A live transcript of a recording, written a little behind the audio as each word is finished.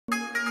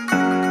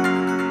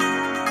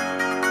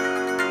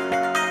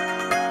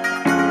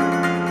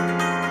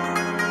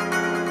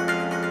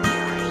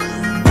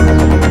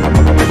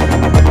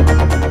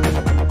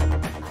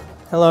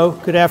Hello,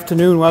 good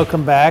afternoon,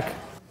 welcome back.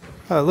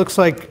 Looks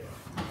like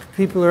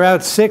people are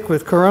out sick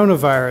with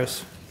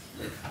coronavirus.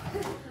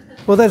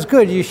 Well, that's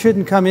good. You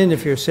shouldn't come in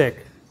if you're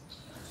sick.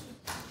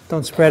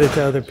 Don't spread it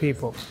to other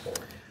people.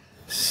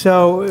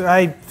 So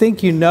I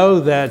think you know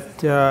that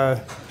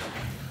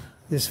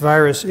this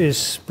virus is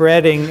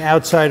spreading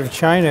outside of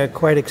China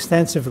quite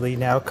extensively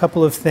now. A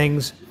couple of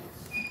things.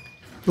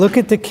 Look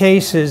at the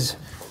cases,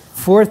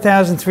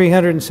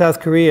 4,300 in South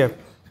Korea,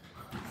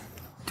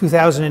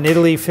 2,000 in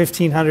Italy,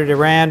 1,500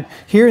 Iran.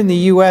 Here in the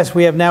US,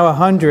 we have now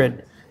 100.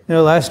 You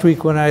know, last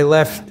week when I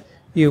left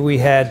you, we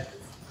had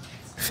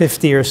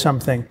 50 or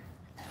something.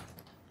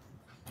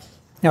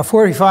 Now,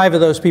 45 of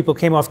those people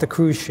came off the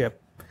cruise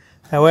ship.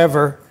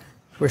 However,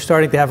 we're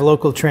starting to have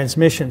local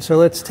transmission. So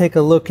let's take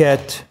a look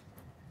at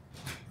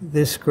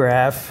this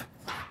graph.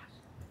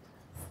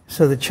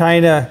 So the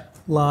China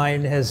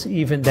line has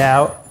evened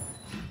out.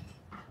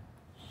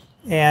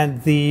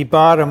 And the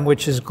bottom,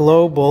 which is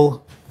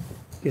global,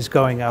 is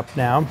going up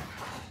now.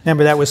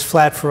 Remember, that was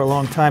flat for a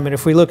long time. And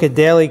if we look at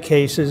daily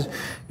cases,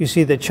 you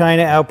see the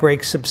China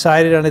outbreak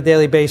subsided on a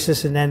daily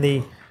basis, and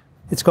then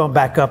it's going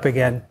back up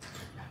again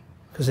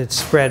because it's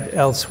spread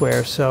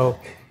elsewhere. So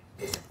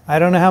I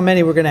don't know how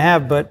many we're going to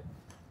have, but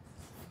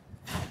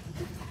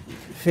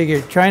figure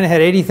China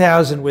had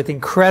 80,000 with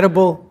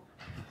incredible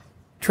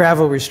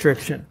travel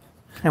restriction.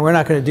 And we're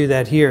not going to do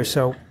that here,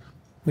 so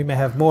we may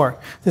have more.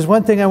 There's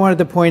one thing I wanted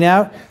to point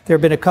out. There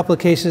have been a couple of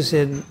cases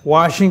in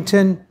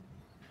Washington,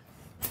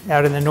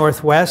 out in the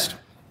Northwest,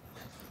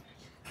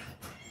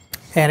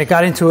 and it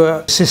got into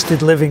an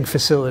assisted living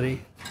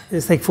facility.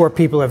 I think 4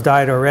 people have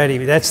died already.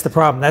 That's the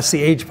problem. That's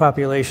the age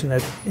population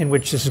in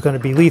which this is going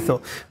to be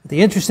lethal. But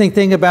the interesting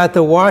thing about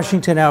the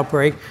Washington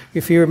outbreak,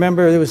 if you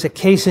remember, there was a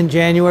case in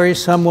January.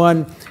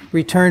 Someone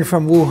returned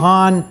from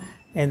Wuhan,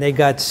 and they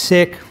got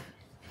sick.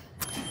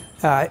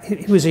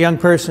 He was a young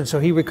person, so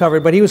he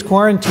recovered, but he was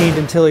quarantined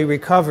until he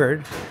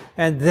recovered.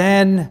 And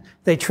then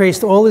they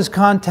traced all his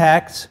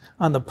contacts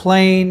on the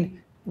plane.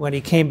 When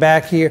he came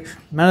back here,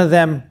 none of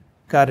them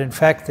got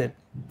infected.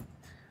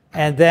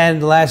 And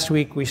then last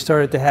week, we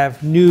started to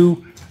have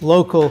new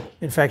local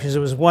infections.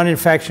 There was one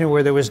infection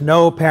where there was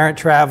no apparent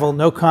travel,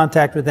 no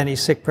contact with any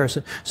sick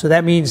person. So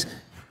that means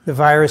the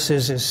virus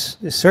is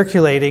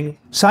circulating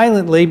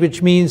silently,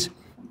 which means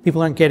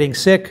people aren't getting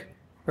sick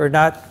or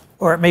not,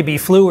 or it may be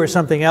flu or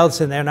something else,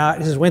 and they're not,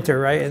 this is winter,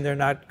 right? And they're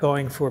not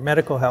going for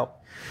medical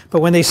help.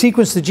 But when they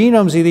sequence the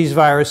genomes of these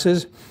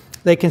viruses,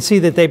 they can see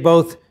that they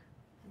both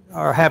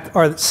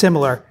are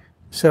similar.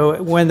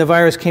 So when the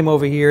virus came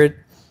over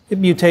here,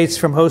 it mutates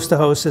from host to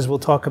host, as we'll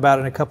talk about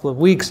in a couple of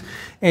weeks,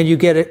 and you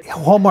get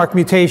hallmark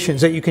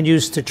mutations that you can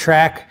use to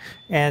track,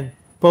 and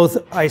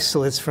both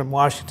isolates from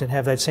Washington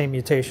have that same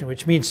mutation,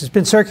 which means it's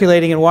been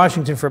circulating in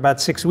Washington for about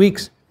 6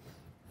 weeks.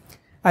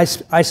 I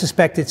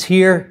suspect it's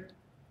here.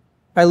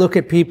 I look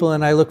at people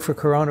and I look for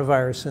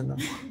coronavirus in them.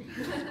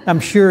 I'm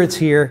sure it's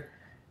here.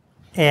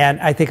 And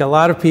I think a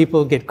lot of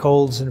people get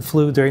colds and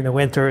flu during the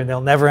winter, and they'll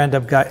never end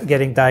up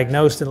getting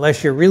diagnosed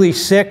unless you're really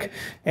sick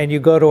and you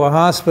go to a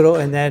hospital,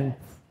 and then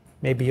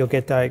maybe you'll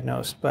get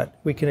diagnosed. But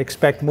we can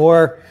expect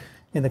more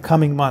in the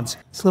coming months.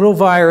 This little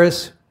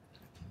virus,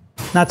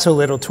 not so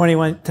little,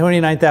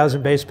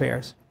 29,000 base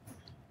pairs,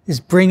 is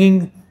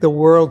bringing the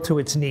world to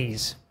its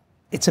knees.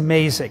 It's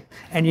amazing.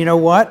 And you know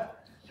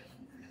what?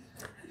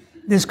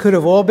 This could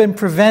have all been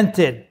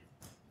prevented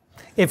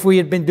if we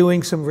had been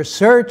doing some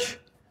research.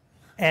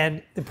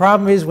 And the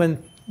problem is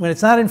when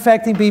it's not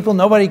infecting people,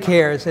 nobody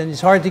cares, and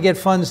it's hard to get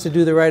funds to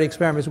do the right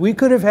experiments. We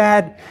could have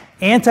had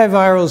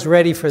antivirals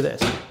ready for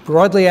this,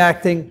 broadly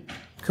acting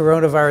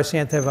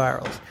coronavirus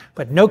antivirals.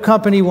 But no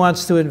company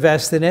wants to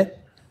invest in it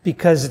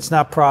because it's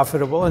not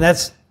profitable, and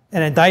that's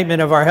an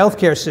indictment of our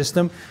healthcare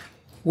system.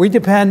 We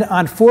depend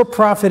on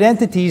for-profit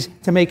entities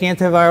to make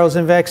antivirals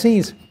and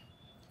vaccines.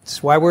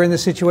 That's why we're in the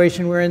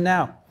situation we're in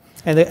now.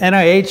 And the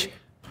NIH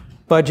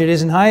budget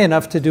isn't high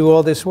enough to do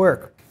all this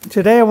work.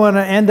 Today I want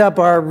to end up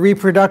our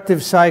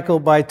reproductive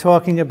cycle by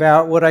talking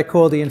about what I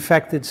call the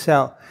infected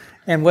cell.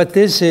 And what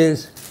this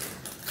is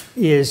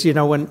you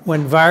know,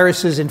 when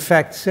viruses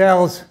infect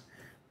cells,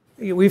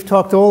 we've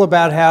talked all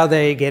about how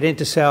they get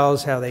into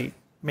cells, how they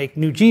make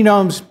new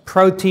genomes,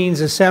 proteins,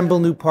 assemble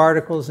new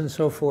particles, and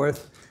so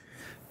forth.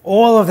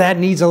 All of that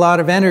needs a lot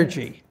of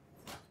energy.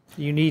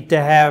 You need to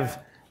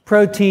have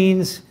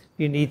proteins,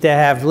 you need to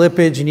have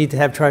lipids, you need to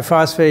have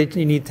triphosphate,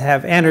 you need to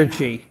have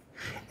energy.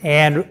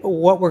 And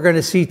what we're going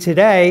to see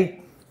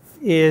today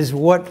is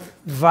what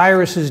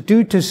viruses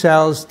do to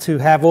cells to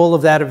have all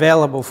of that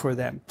available for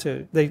them.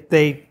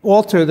 They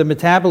alter the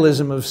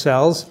metabolism of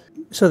cells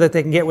so that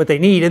they can get what they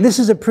need. And this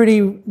is a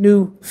pretty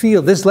new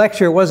field. This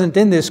lecture wasn't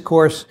in this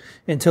course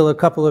until a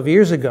couple of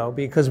years ago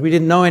because we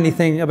didn't know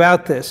anything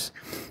about this.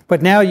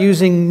 But now,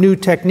 using new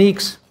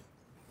techniques,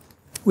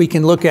 we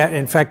can look at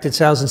infected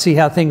cells and see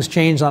how things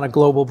change on a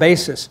global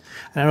basis.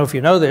 I don't know if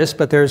you know this,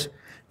 but there's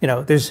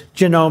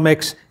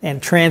genomics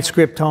and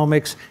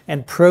transcriptomics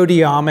and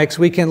proteomics.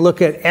 We can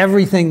look at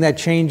everything that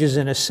changes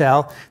in a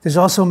cell. There's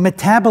also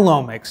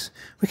metabolomics.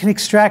 We can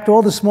extract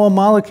all the small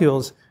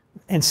molecules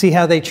and see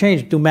how they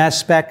change. Do mass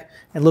spec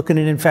and look at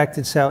an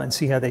infected cell and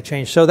see how they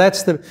change. So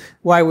that's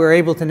why we're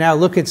able to now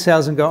look at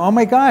cells and go, oh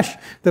my gosh,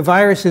 the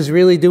virus is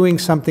really doing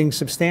something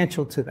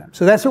substantial to them.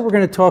 So that's what we're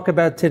going to talk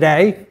about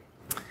today.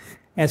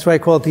 That's why I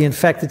call it the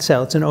infected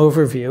cell. It's an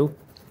overview.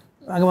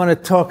 I want to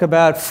talk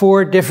about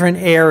 4 different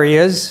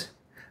areas.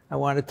 I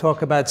want to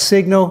talk about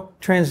signal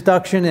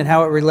transduction and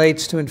how it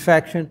relates to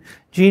infection,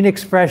 gene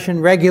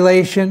expression,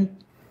 regulation,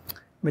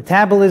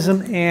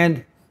 metabolism,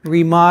 and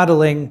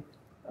remodeling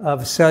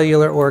of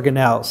cellular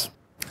organelles.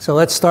 So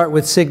let's start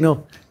with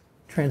signal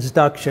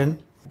transduction.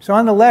 So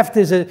on the left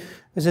is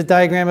a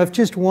diagram of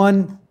just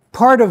one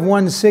part of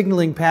one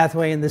signaling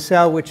pathway in the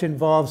cell, which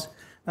involves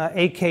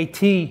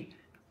AKT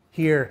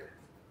here.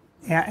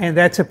 And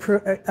that's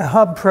a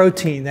hub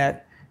protein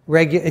that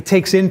it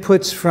takes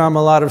inputs from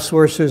a lot of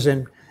sources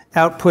and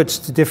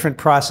outputs to different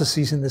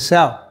processes in the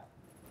cell.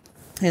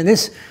 And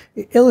this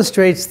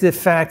illustrates the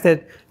fact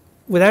that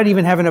without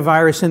even having a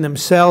virus in them,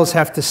 cells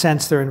have to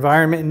sense their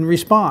environment and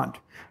respond,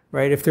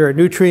 right? If there are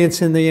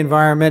nutrients in the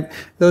environment,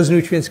 those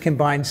nutrients can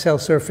bind cell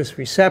surface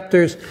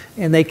receptors,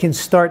 and they can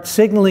start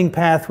signaling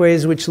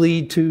pathways which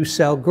lead to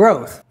cell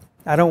growth.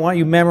 I don't want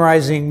you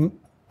memorizing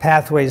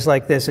pathways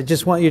like this. I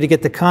just want you to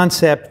get the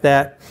concept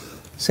that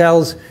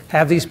cells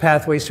have these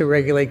pathways to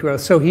regulate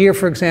growth. So here,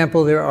 for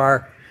example, there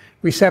are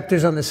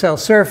receptors on the cell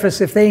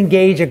surface. If they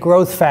engage a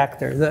growth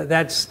factor,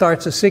 that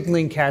starts a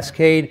signaling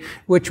cascade,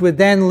 which would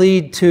then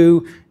lead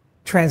to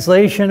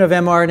translation of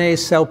mRNA,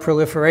 cell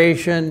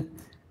proliferation,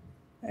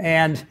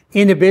 and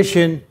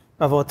inhibition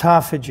of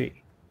autophagy,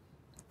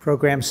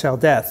 programmed cell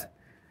death.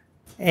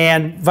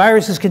 And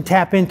viruses can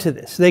tap into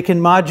this. They can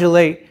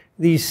modulate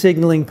these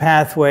signaling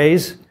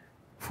pathways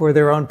for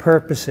their own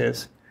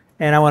purposes.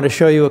 And I want to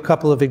show you a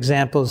couple of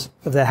examples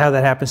of how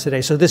that happens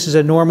today. So this is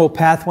a normal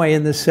pathway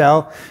in the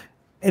cell.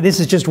 And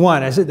this is just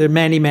one. There are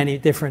many, many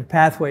different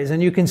pathways.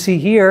 And you can see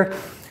here,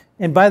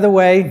 and by the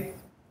way,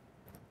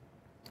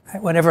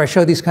 whenever I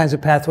show these kinds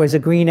of pathways, a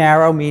green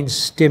arrow means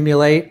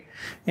stimulate,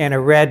 and a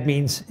red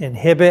means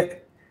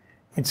inhibit.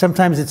 And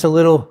sometimes it's a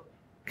little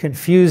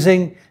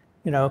confusing.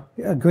 You know,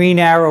 a green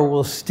arrow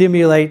will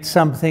stimulate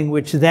something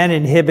which then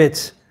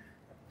inhibits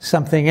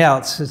something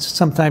else. It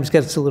sometimes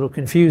gets a little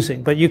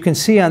confusing. But you can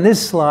see on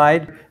this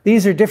slide,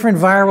 these are different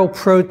viral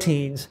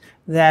proteins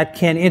that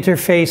can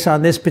interface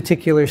on this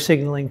particular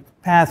signaling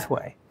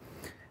pathway.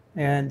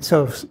 And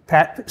so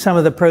some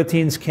of the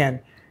proteins can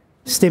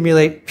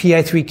stimulate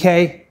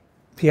PI3K,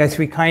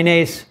 PI3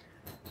 kinase,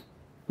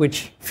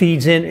 which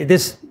feeds in.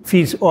 This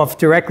feeds off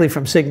directly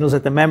from signals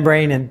at the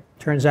membrane and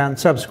turns on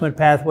subsequent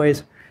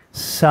pathways.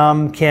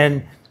 Some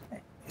can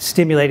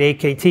stimulate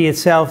AKT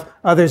itself.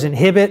 Others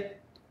inhibit.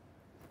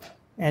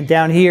 And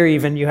down here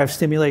even you have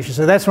stimulation.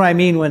 So that's what I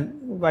mean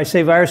when I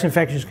say virus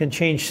infections can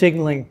change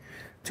signaling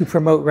to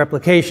promote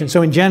replication.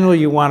 So in general,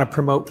 you want to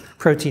promote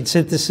protein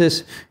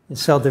synthesis and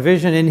cell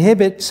division,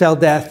 inhibit cell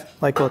death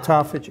like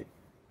autophagy.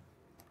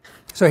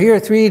 So here are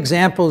 3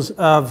 examples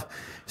of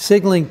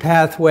signaling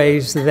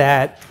pathways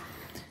that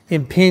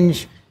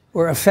impinge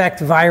or affect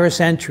virus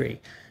entry.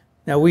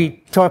 Now,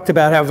 we talked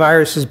about how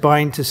viruses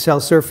bind to cell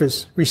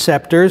surface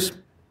receptors,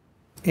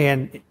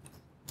 and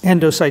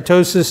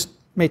endocytosis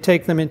may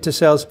take them into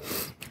cells,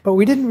 but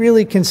we didn't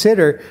really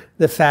consider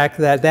the fact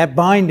that that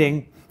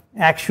binding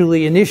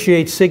actually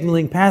initiates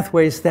signaling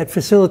pathways that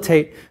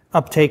facilitate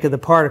uptake of the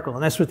particle.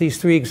 And that's what these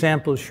 3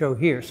 examples show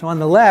here. So on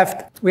the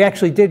left, we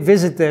actually did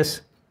visit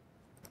this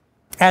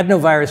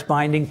adenovirus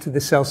binding to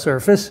the cell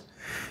surface.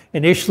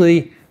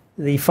 Initially,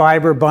 the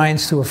fiber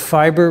binds to a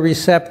fiber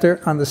receptor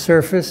on the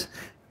surface.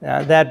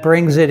 That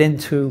brings it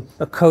into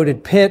a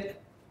coated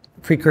pit,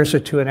 precursor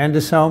to an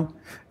endosome.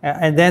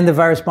 And then the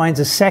virus binds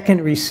a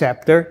second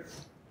receptor,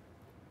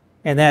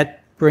 and that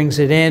brings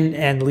it in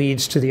and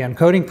leads to the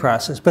uncoating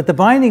process. But the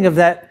binding of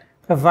that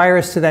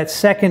virus to that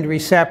second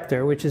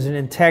receptor, which is an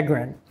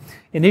integrin,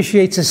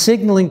 initiates a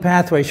signaling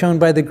pathway shown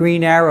by the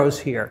green arrows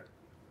here.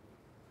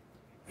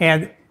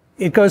 And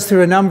it goes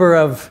through a number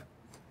of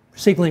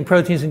signaling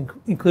proteins,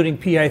 including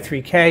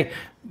PI3K,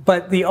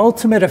 but the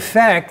ultimate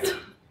effect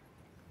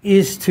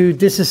is to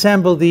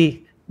disassemble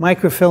the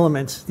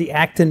microfilaments, the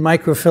actin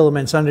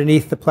microfilaments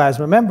underneath the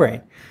plasma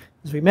membrane.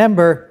 Because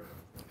remember,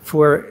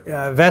 for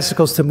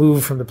vesicles to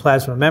move from the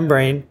plasma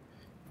membrane,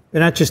 they're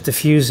not just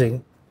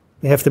diffusing,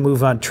 they have to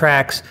move on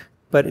tracks,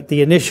 but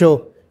the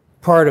initial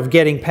part of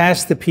getting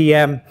past the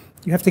PM,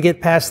 you have to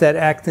get past that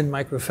actin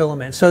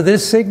microfilament. So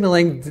this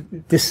signaling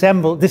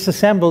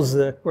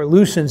disassembles or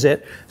loosens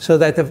it so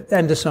that the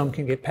endosome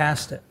can get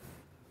past it.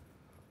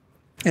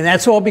 And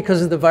that's all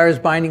because of the virus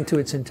binding to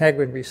its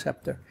integrin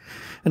receptor.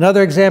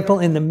 Another example,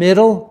 in the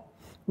middle,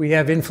 we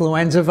have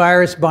influenza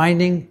virus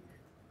binding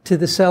to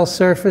the cell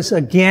surface.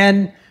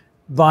 Again,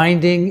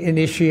 binding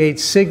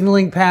initiates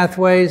signaling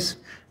pathways.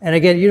 And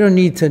again, you don't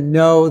need to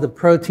know the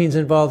proteins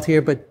involved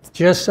here, but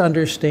just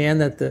understand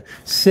that the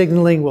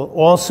signaling will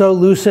also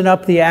loosen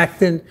up the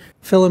actin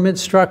filament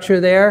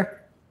structure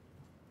there.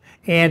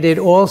 And it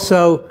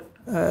also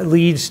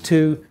leads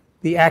to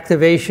the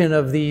activation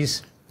of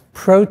these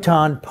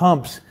proton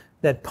pumps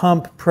that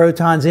pump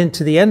protons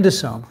into the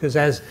endosome, because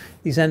as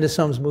these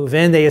endosomes move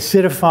in, they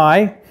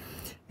acidify,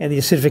 and the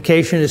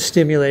acidification is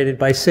stimulated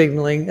by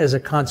signaling as a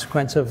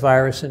consequence of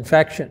virus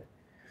infection.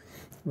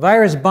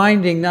 Virus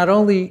binding not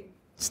only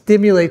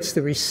stimulates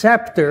the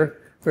receptor,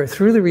 or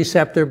through the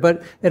receptor,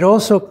 but it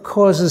also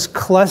causes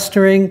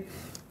clustering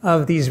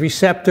of these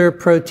receptor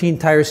protein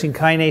tyrosine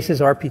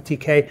kinases,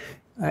 RPTK,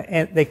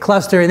 and they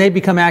cluster and they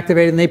become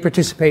activated and they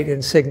participate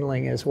in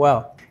signaling as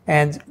well.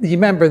 And you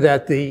remember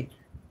that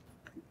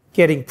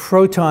getting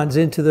protons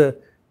into the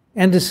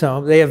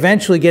endosome, they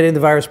eventually get in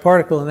the virus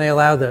particle and they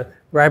allow the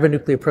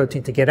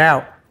ribonucleoprotein to get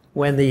out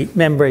when the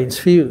membranes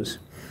fuse.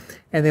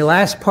 And the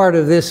last part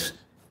of this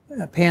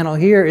panel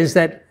here is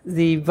that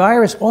the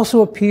virus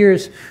also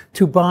appears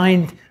to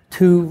bind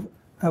to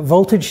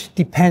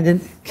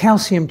voltage-dependent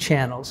calcium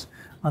channels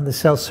on the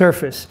cell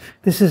surface.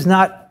 This is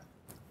not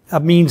a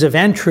means of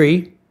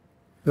entry.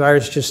 The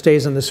virus just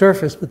stays on the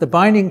surface, but the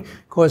binding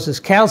causes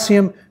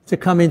calcium to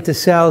come into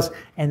cells,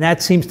 and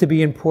that seems to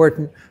be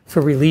important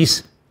for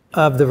release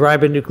of the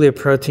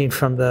ribonucleoprotein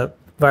from the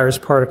virus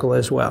particle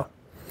as well.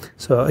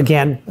 So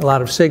again, a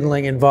lot of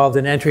signaling involved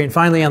in entry. And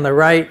finally, on the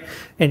right,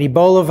 an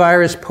Ebola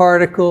virus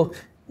particle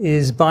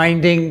is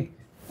binding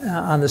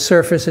on the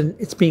surface, and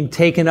it's being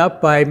taken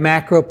up by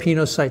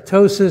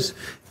macropinocytosis.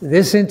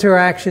 This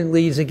interaction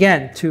leads,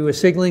 again, to a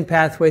signaling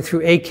pathway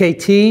through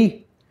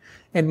AKT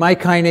and my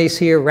kinase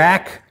here,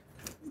 RAC,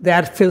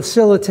 that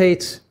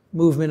facilitates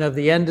movement of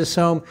the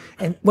endosome.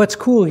 And what's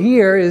cool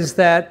here is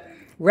that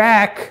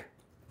RAC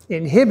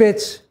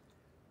inhibits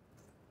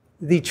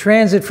the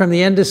transit from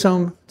the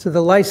endosome to the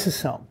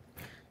lysosome.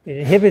 It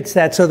inhibits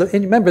that. So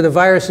and remember, the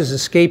virus is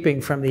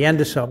escaping from the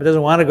endosome. It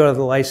doesn't want to go to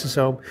the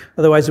lysosome,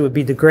 otherwise it would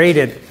be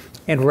degraded.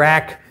 And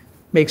RAC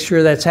makes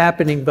sure that's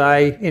happening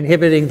by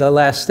inhibiting the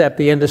last step,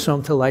 the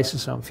endosome to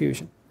lysosome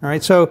fusion. All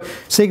right, so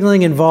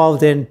signaling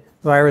involved in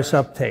virus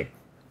uptake.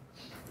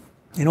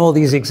 And all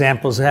these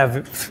examples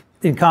have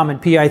in common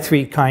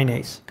PI3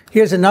 kinase.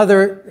 Here's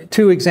another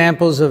two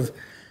examples of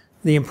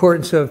the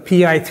importance of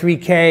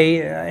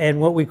PI3K and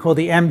what we call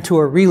the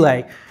mTOR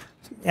relay.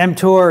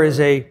 mTOR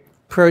is a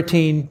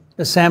protein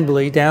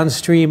assembly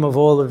downstream of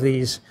all of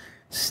these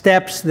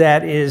steps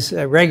that is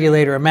a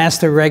regulator, a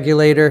master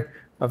regulator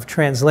of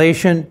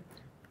translation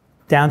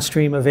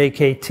downstream of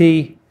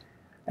AKT.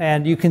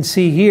 And you can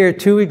see here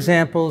two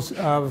examples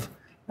of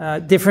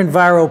different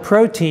viral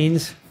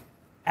proteins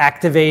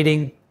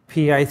activating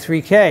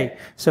PI3K.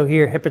 So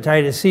here,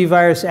 hepatitis C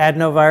virus,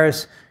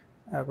 adenovirus,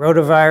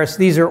 rotavirus,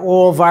 these are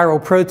all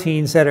viral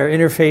proteins that are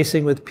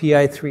interfacing with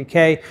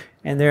PI3K,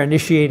 and they're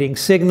initiating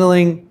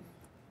signaling.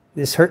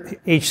 This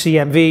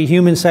HCMV,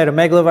 human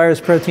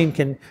cytomegalovirus protein,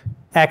 can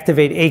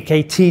activate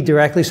AKT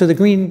directly. So the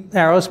green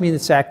arrows mean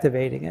it's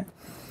activating it.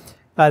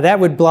 That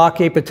would block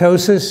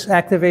apoptosis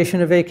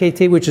activation of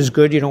AKT, which is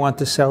good. You don't want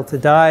the cell to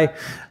die.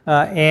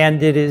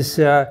 And it is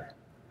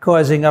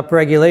causing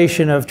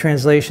upregulation of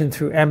translation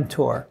through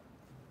mTOR.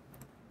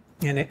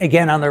 And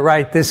again, on the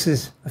right, this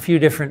is a few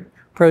different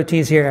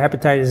proteins here.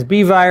 Hepatitis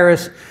B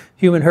virus,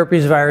 human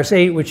herpes virus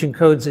 8, which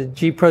encodes a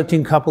G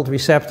protein coupled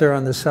receptor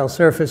on the cell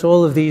surface.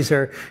 All of these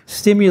are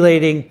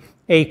stimulating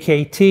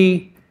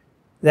AKT.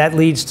 That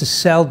leads to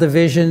cell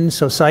division.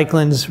 So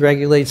cyclins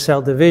regulate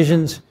cell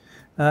divisions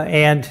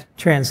and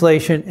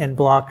translation and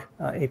block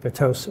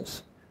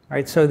apoptosis. All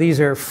right, so these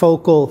are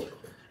focal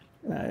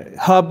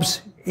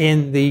hubs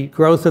in the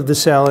growth of the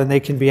cell, and they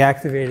can be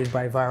activated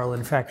by viral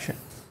infection.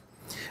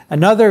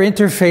 Another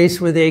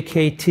interface with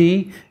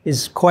AKT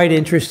is quite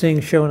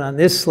interesting, shown on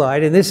this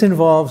slide, and this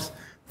involves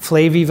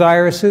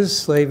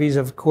flaviviruses. Flavies,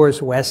 of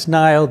course, West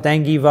Nile,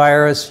 dengue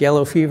virus,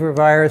 yellow fever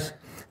virus,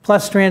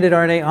 plus stranded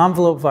RNA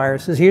envelope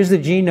viruses. Here's the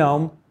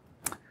genome.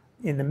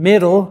 In the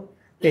middle,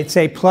 it's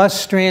a plus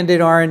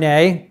stranded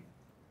RNA.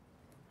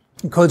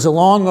 It encodes a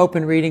long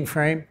open reading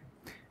frame,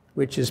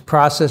 which is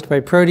processed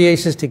by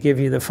proteases to give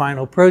you the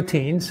final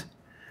proteins.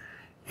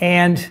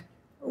 And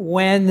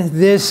when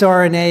this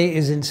RNA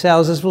is in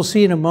cells, as we'll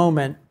see in a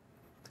moment,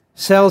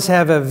 cells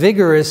have a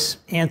vigorous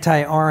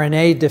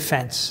anti-RNA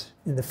defense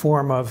in the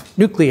form of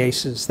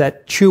nucleases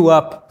that chew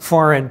up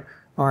foreign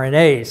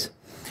RNAs.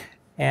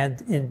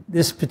 And in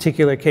this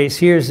particular case,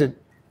 here's a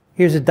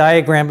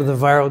diagram of the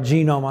viral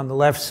genome on the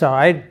left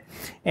side.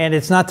 And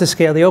it's not to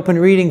scale. The open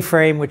reading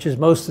frame, which is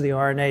most of the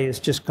RNA, is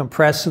just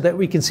compressed so that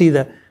we can see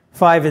the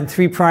 5' and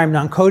 3'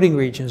 non-coding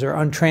regions, or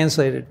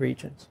untranslated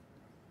regions.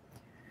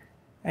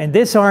 And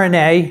this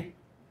RNA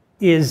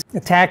is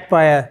attacked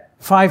by a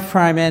 5'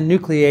 end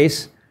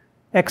nuclease,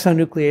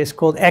 exonuclease,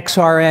 called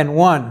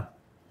XRN1.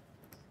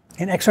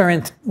 And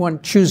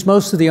XRN1 chews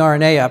most of the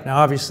RNA up. Now,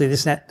 obviously,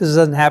 this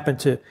doesn't happen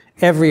to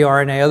every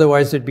RNA,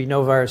 otherwise there'd be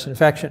no virus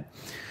infection.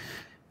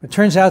 It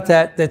turns out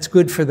that that's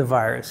good for the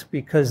virus,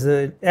 because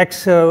the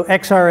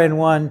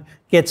XRN1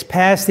 gets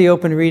past the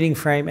open reading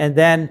frame and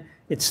then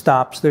it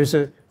stops. There's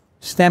a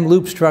stem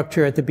loop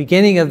structure at the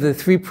beginning of the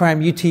 3'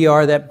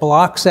 UTR that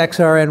blocks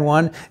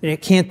XRN1, and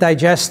it can't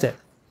digest it.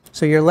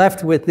 So you're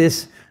left with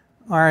this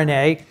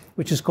RNA,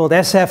 which is called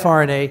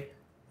sfRNA,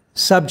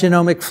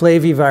 subgenomic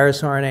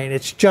flavivirus RNA, and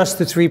it's just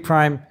the 3'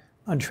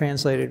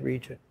 untranslated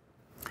region.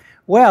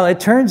 Well, it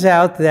turns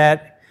out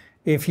that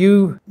if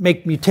you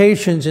make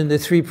mutations in the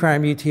 3'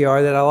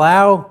 UTR that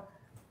allow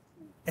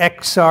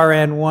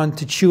XRN1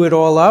 to chew it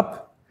all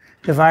up,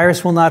 the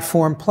virus will not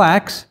form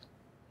plaques,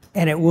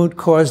 and it won't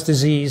cause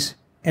disease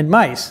in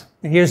mice.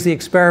 And here's the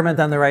experiment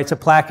on the right. It's a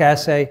plaque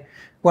assay.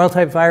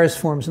 Wild-type virus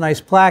forms nice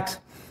plaques.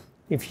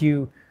 If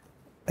you,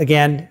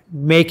 again,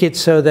 make it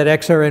so that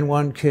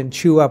XRN1 can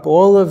chew up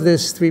all of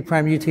this 3'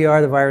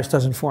 UTR, the virus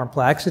doesn't form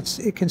plaques.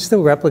 It can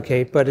still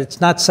replicate, but it's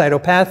not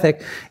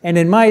cytopathic. And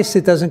in mice,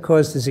 it doesn't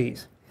cause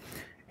disease.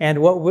 And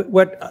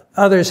what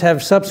others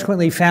have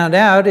subsequently found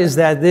out is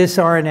that this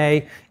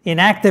RNA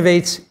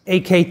inactivates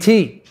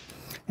AKT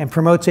and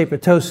promotes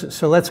apoptosis.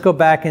 So let's go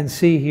back and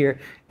see here.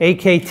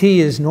 AKT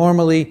is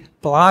normally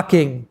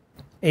blocking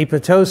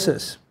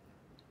apoptosis.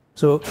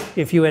 So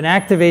if you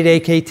inactivate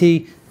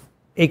AKT,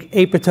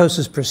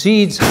 apoptosis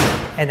proceeds,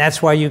 and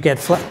that's why you get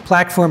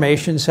plaque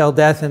formation, cell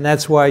death, and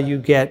that's why you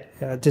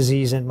get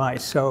disease in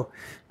mice. So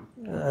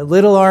a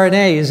little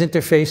RNA is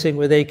interfacing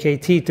with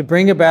AKT to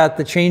bring about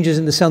the changes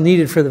in the cell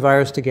needed for the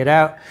virus to get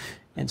out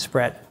and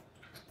spread.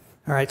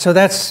 All right, so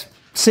that's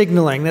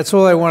signaling. That's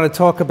all I want to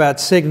talk about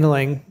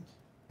signaling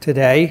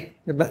today.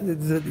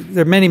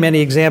 There are many,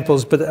 many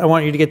examples, but I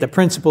want you to get the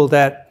principle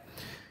that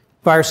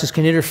viruses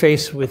can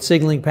interface with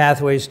signaling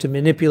pathways to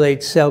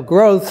manipulate cell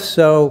growth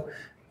so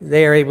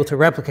they are able to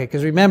replicate.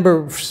 Because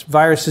remember,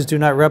 viruses do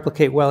not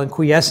replicate well in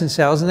quiescent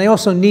cells, and they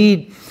also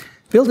need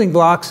building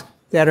blocks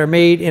that are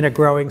made in a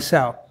growing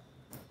cell.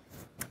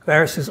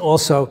 Viruses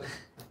also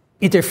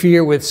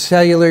interfere with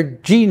cellular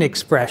gene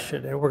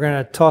expression, and we're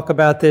going to talk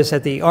about this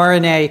at the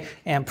RNA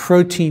and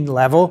protein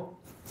level.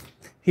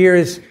 Here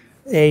is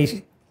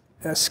a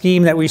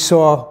scheme that we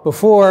saw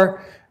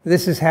before.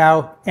 This is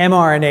how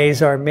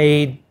mRNAs are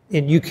made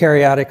in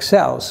eukaryotic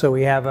cells. So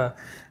we have a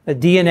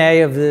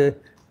DNA of the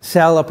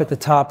cell up at the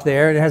top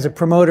there. It has a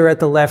promoter at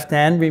the left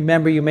end.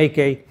 Remember, you make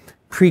a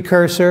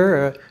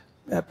precursor,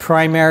 a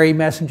primary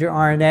messenger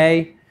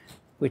RNA,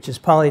 which is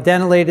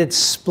polyadenylated,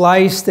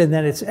 spliced, and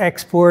then it's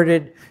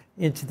exported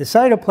into the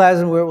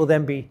cytoplasm where it will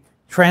then be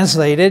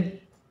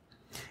translated.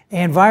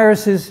 And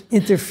viruses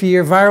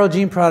interfere, viral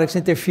gene products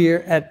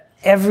interfere at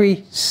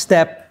every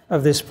step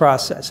of this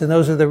process. And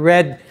those are the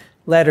red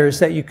letters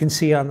that you can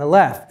see on the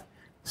left.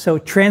 So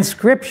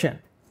transcription,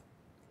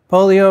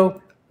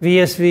 polio,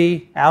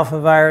 VSV, alpha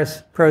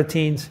virus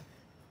proteins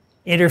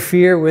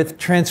interfere with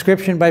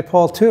transcription by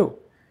Pol2.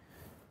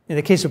 In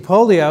the case of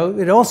polio,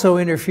 it also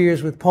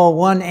interferes with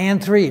Pol1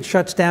 and 3. It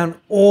shuts down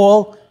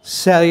all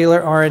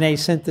cellular RNA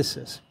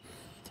synthesis.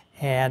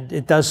 And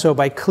it does so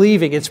by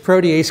cleaving. Its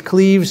protease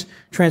cleaves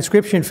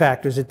transcription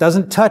factors. It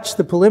doesn't touch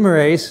the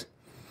polymerase.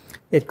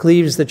 It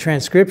cleaves the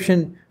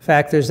transcription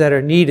factors that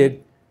are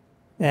needed,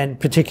 and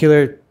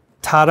particular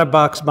TATA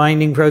box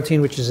binding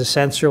protein, which is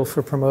essential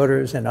for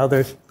promoters and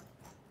others.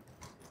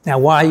 Now,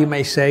 why, you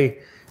may say,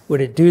 would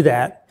it do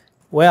that?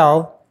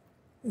 Well,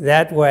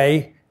 that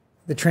way,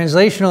 the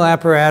translational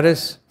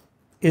apparatus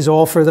is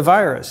all for the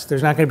virus.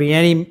 There's not going to be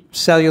any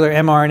cellular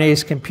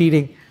mRNAs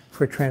competing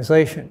for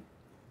translation.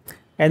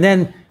 And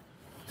then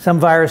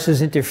some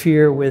viruses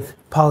interfere with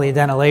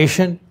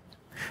polyadenylation.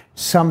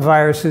 Some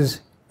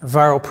viruses,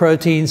 viral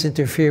proteins,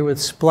 interfere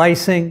with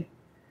splicing.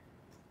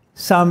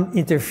 Some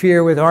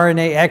interfere with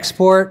RNA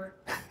export.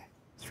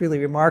 It's really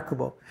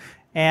remarkable.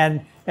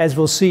 And as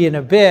we'll see in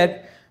a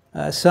bit,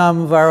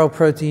 some viral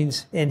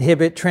proteins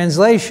inhibit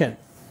translation.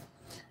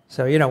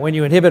 So, you know, when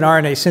you inhibit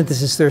RNA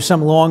synthesis, there's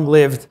some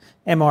long-lived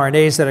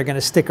mRNAs that are going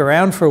to stick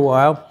around for a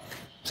while.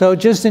 So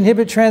just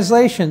inhibit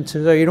translation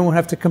so you don't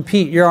have to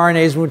compete. Your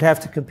RNAs won't have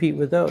to compete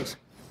with those.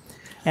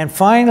 And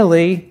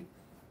finally,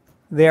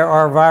 there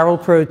are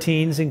viral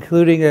proteins,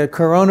 including a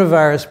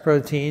coronavirus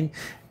protein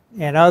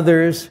and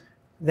others,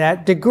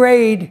 that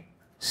degrade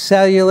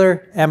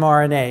cellular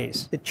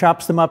mRNAs. It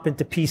chops them up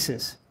into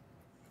pieces.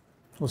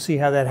 We'll see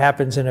how that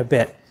happens in a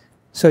bit.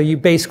 So you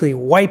basically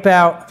wipe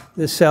out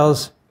the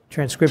cell's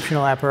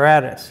transcriptional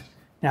apparatus.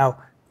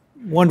 Now,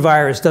 one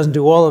virus doesn't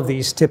do all of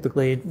these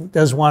typically. It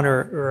does one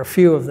or a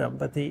few of them.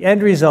 But the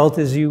end result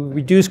is you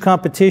reduce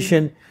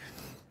competition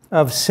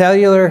of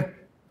cellular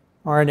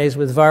RNAs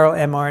with viral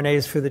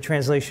mRNAs for the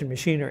translation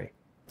machinery.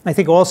 I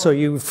think also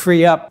you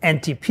free up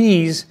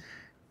NTPs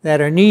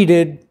that are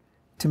needed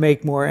to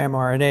make more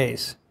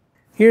mRNAs.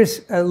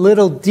 Here's a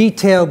little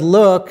detailed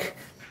look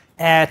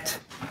at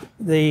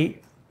the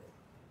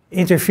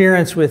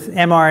interference with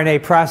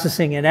mRNA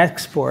processing and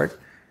export.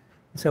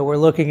 So we're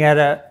looking at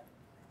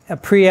a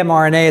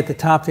pre-mRNA at the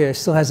top there. It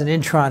still has an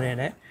intron in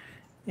it.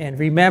 And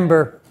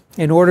remember,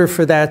 in order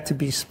for that to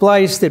be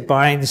spliced, it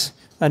binds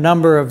a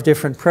number of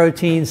different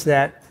proteins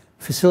that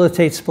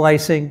facilitate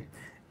splicing.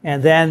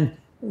 And then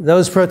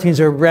those proteins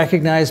are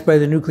recognized by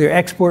the nuclear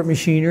export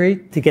machinery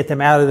to get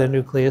them out of the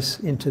nucleus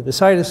into the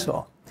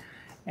cytosol.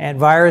 And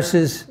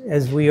viruses,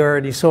 as we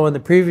already saw in the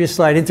previous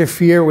slide,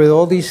 interfere with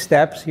all these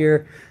steps.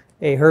 Here,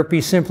 a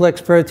herpes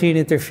simplex protein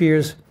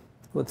interferes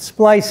with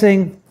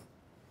splicing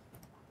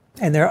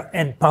and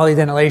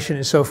polyadenylation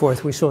and so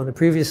forth we saw in the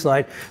previous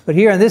slide. But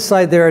here on this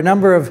slide, there are a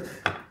number of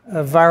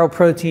viral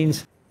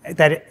proteins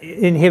that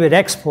inhibit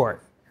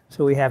export.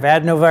 So we have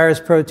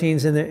adenovirus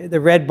proteins, and the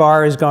red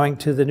bar is going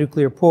to the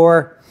nuclear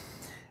pore.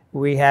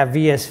 We have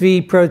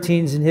VSV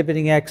proteins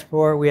inhibiting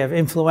export. We have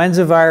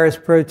influenza virus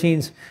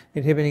proteins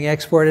inhibiting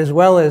export, as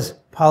well as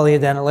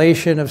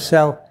polyadenylation of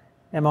cell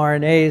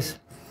mRNAs.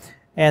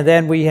 And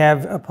then we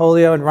have a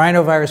polio and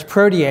rhinovirus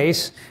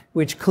protease,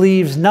 which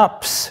cleaves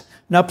NUPs.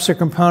 NUPs are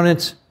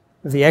components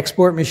of the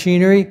export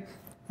machinery,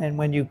 and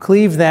when you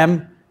cleave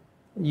them,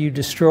 you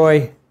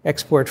destroy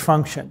export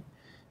function.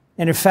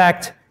 And in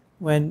fact,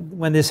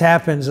 when this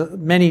happens,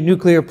 many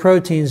nuclear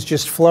proteins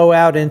just flow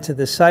out into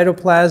the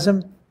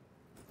cytoplasm,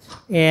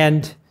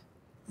 and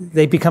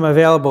they become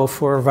available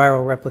for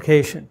viral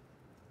replication.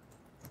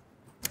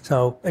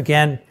 So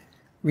again,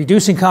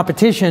 reducing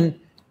competition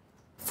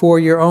for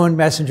your own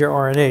messenger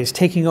RNAs,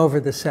 taking over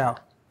the cell.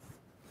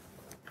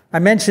 I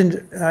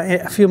mentioned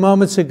a few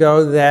moments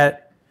ago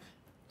that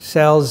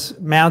cells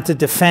mount a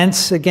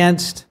defense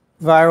against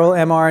viral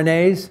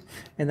mRNAs,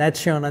 and that's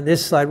shown on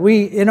this slide.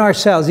 In our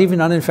cells,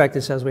 even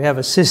uninfected cells, we have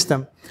a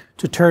system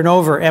to turn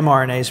over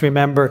mRNAs.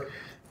 Remember,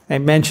 I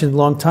mentioned a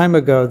long time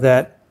ago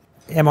that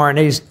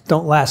mRNAs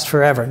don't last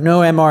forever. No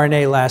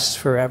mRNA lasts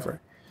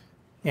forever.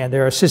 And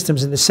there are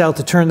systems in the cell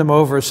to turn them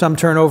over. Some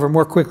turn over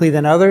more quickly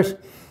than others.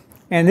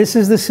 And this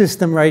is the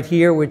system right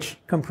here, which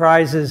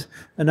comprises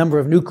a number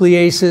of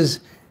nucleases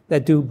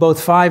that do both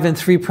 5' and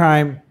 3'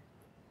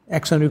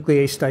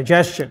 exonuclease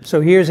digestion. So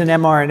here's an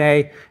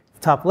mRNA,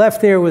 top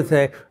left there with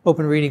an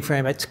open reading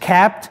frame. It's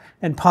capped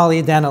and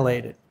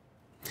polyadenylated.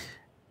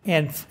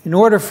 And in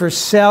order for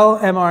cell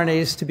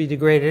mRNAs to be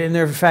degraded, and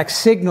there are in fact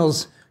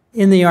signals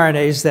in the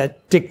RNAs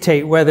that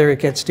dictate whether it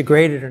gets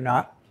degraded or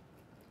not,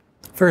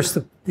 first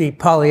the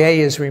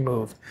poly-A is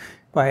removed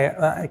by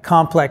a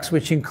complex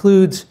which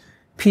includes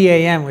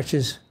PAM, which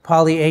is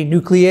poly-A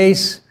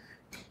nuclease,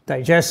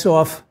 digests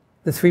off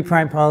the 3'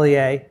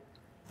 poly-A,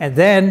 and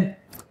then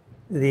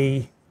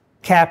the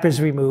cap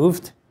is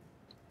removed,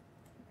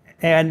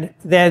 and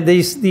then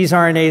these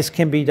RNAs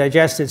can be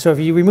digested. So if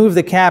you remove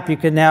the cap, you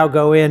can now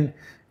go in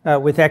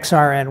with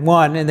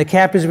XRN1, and the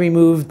cap is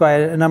removed by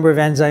a number of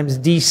enzymes.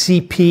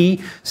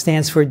 DCP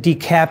stands for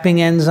decapping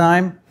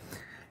enzyme,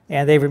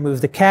 and they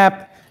remove the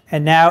cap,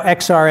 and now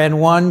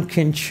XRN1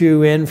 can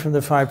chew in from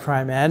the 5'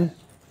 end,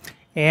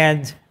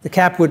 and the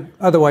cap would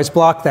otherwise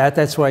block that.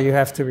 That's why you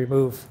have to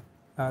remove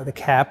the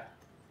cap.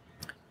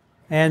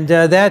 And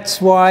that's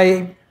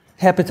why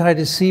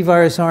hepatitis C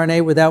virus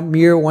RNA without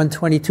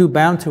miR-122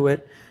 bound to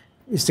it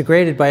is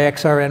degraded by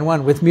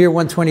XRN1. With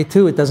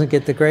miR-122, it doesn't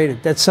get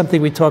degraded. That's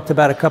something we talked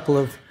about a couple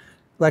of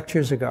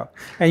lectures ago.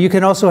 And you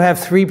can also have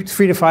 3'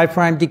 to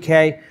 5'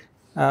 decay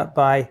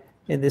by,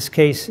 in this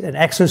case, an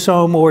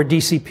exosome or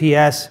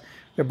DCPS.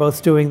 They're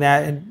both doing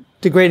that and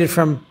degraded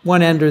from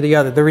one end or the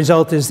other. The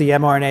result is the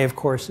mRNA, of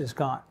course, is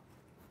gone.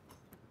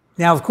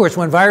 Now, of course,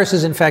 when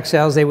viruses infect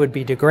cells, they would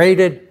be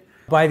degraded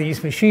by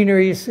these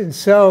machineries. And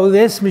so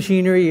this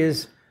machinery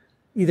is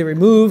either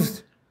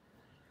removed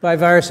by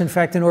virus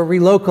infectant or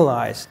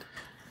relocalized,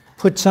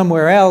 put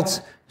somewhere else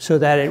so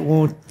that it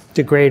won't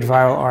degrade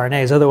viral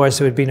RNAs. Otherwise,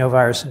 there would be no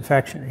virus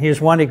infection.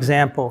 Here's one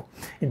example.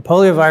 In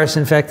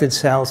poliovirus-infected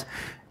cells,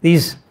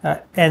 these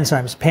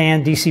enzymes,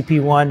 PAN,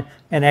 DCP1,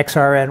 and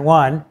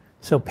XRN1,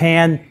 so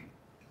PAN,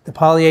 the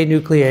poly-A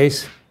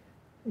nuclease,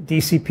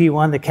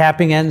 DCP1, the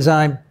capping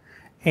enzyme,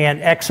 and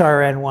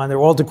XRN1, they're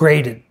all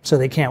degraded, so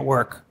they can't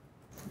work.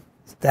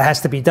 That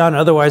has to be done,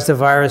 otherwise the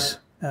virus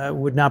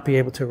would not be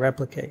able to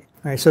replicate.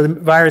 All right, so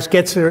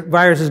the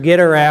viruses get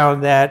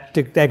around that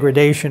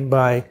degradation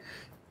by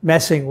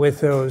messing with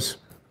those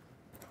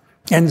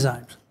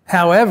enzymes.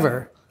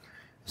 However,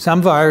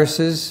 some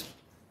viruses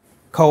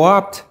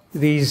co-opt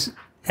these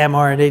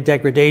mRNA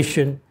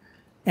degradation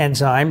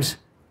enzymes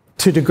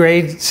to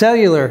degrade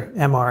cellular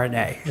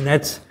mRNA, and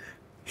that's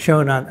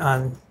shown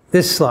on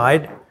this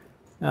slide.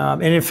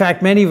 And in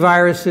fact, many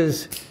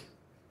viruses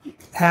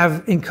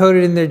have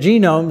encoded in their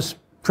genomes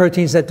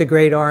proteins that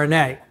degrade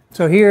RNA.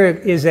 So here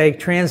is a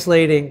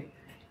translating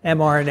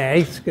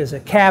mRNA. There's a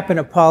cap and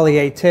a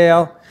poly-A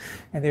tail,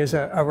 and there's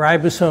a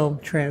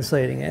ribosome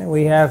translating it.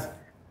 We have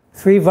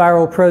 3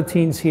 viral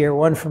proteins here,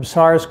 one from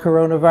SARS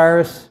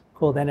coronavirus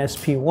called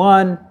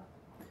NSP1,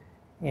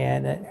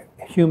 and a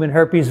human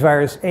herpes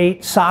virus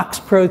 8 SOX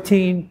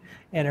protein,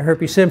 and a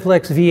herpes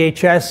simplex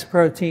VHS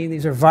protein.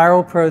 These are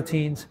viral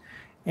proteins,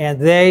 and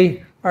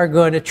they are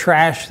going to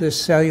trash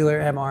this cellular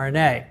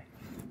mRNA.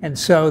 And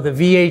so the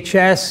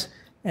VHS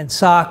and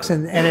SOX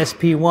and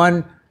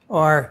NSP1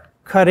 are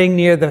cutting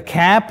near the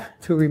cap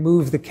to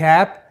remove the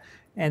cap,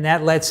 and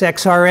that lets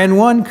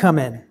XRN1 come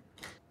in.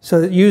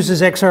 So it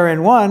uses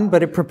XRN1,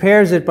 but it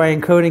prepares it by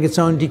encoding its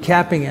own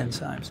decapping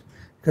enzymes,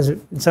 because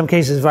in some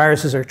cases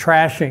viruses are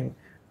trashing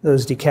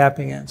those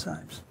decapping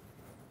enzymes.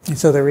 And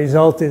so the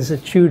result is a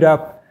chewed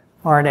up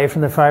RNA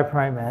from the 5'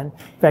 end.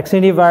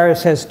 Vaccinia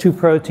virus has 2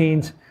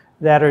 proteins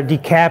that are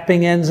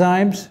decapping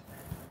enzymes,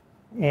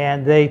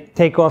 and they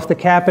take off the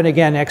cap, and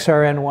again,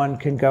 XRN1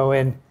 can go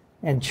in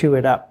and chew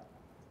it up.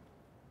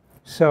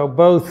 So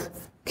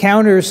both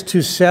counters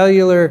to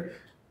cellular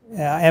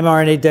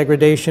mRNA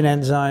degradation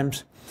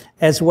enzymes,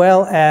 as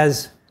well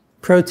as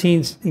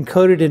proteins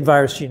encoded in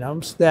virus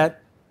genomes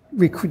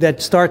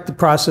that start the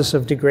process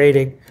of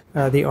degrading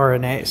the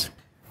RNAs.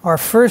 Our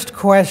first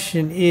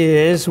question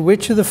is,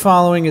 which of the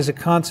following is a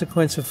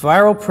consequence of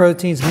viral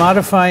proteins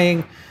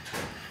modifying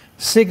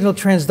signal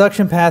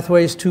transduction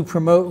pathways to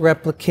promote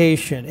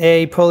replication?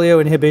 A,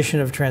 polio inhibition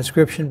of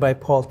transcription by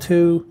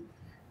Pol2.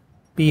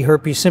 B,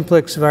 herpes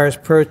simplex virus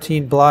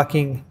protein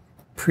blocking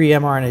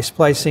pre-mRNA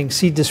splicing.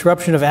 C,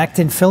 disruption of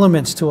actin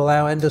filaments to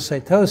allow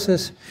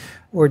endocytosis.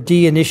 Or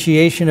D,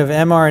 initiation of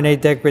mRNA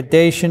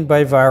degradation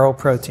by viral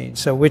proteins.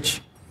 So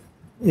which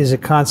is a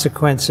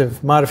consequence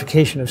of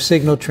modification of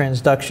signal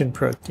transduction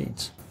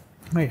proteins?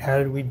 Right, how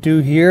did we do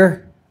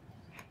here?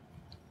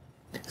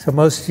 So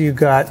most of you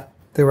got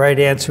the right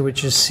answer,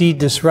 which is C,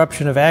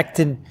 disruption of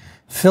actin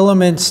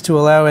filaments to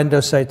allow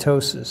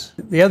endocytosis.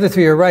 The other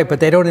three are right, but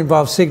they don't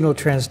involve signal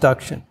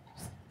transduction.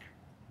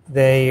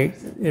 They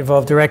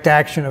involve direct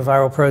action of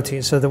viral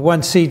proteins. So the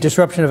 1C,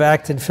 disruption of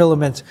actin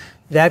filaments,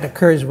 that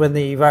occurs when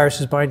the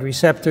viruses bind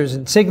receptors,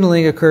 and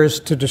signaling occurs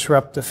to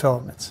disrupt the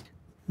filaments.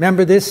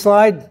 Remember this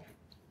slide?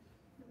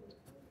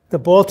 The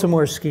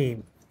Baltimore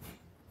scheme.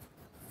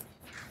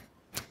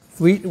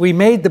 We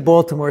made the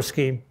Baltimore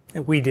scheme.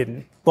 We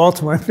didn't.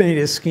 Baltimore made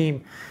a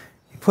scheme.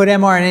 You put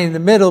mRNA in the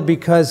middle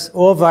because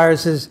all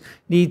viruses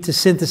need to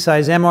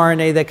synthesize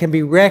mRNA that can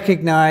be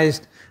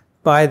recognized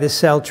by the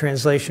cell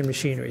translation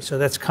machinery. So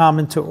that's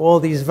common to all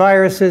these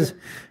viruses.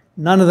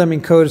 None of them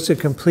encodes a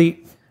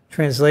complete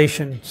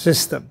translation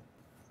system.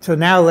 So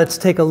now let's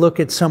take a look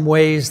at some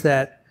ways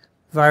that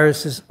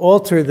viruses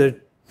alter the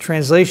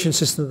translation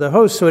system of the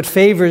host so it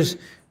favors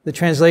the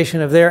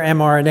translation of their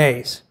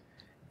mRNAs.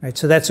 Right,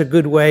 so that's a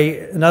good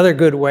way, another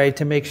good way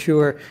to make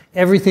sure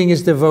everything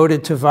is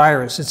devoted to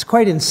virus. It's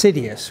quite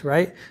insidious,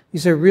 right?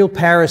 These are real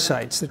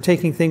parasites. They're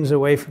taking things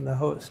away from the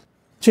host.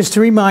 Just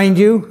to remind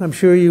you, I'm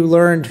sure you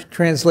learned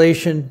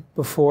translation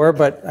before,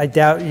 but I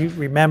doubt you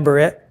remember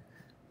it.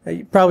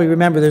 You probably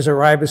remember there's a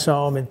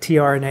ribosome and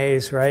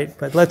tRNAs, right?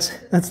 But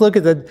let's look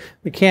at the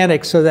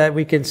mechanics so that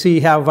we can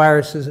see how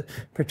viruses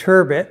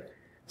perturb it.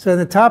 So at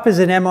the top is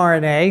an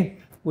mRNA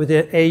with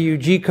an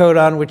AUG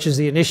codon, which is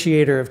the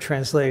initiator of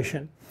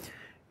translation.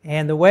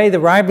 And the way the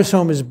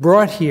ribosome is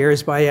brought here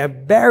is by a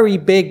very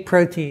big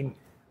protein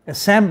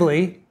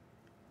assembly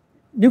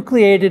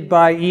nucleated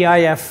by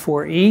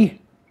EIF4E,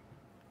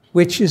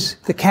 which is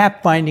the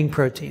cap binding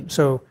protein.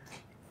 So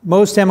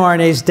most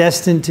mRNAs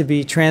destined to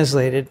be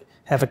translated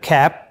have a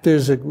cap.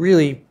 There's a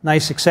really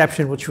nice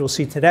exception, which we'll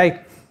see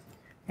today.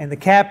 And the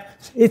cap,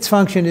 its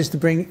function is to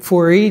bring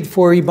 4E.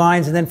 4E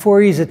binds, and then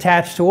 4E is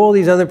attached to all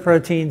these other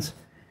proteins,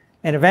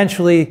 and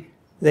eventually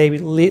they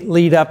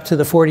lead up to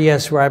the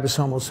 40S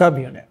ribosomal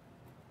subunit.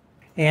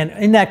 And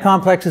in that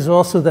complex is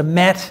also the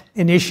MET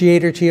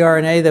initiator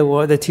tRNA,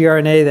 the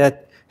tRNA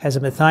that has a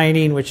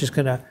methionine, which is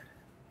going to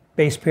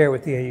base pair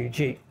with the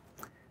AUG.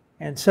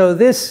 And so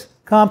this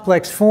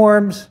complex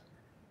forms,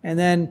 and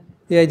then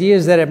the idea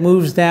is that it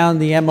moves down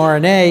the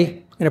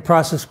mRNA in a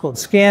process called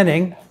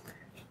scanning.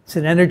 It's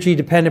an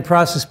energy-dependent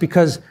process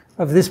because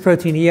of this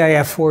protein,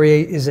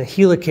 EIF4E is a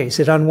helicase.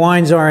 It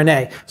unwinds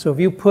RNA. So if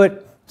you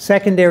put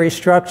secondary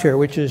structure,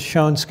 which is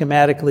shown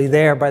schematically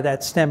there by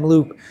that stem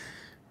loop,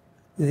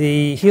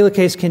 the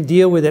helicase can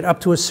deal with it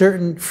up to a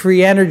certain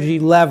free energy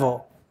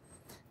level.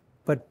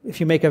 But if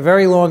you make a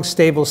very long,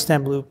 stable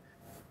stem loop,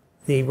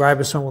 the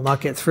ribosome will not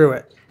get through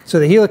it. So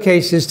the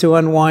helicase is to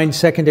unwind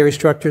secondary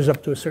structures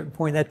up to a certain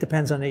point. That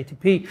depends on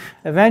ATP.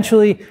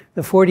 Eventually,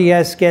 the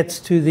 40S gets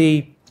to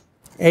the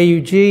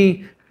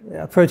AUG.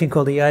 A protein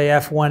called the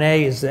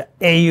EIF1A is the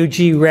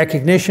AUG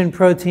recognition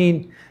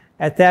protein.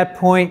 At that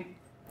point,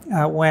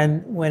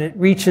 when it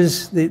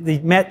reaches the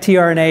MET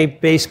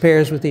tRNA base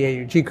pairs with the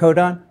AUG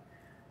codon,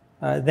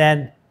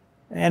 then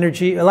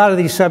energy, a lot of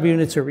these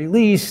subunits are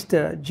released.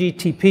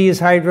 GTP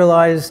is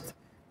hydrolyzed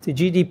to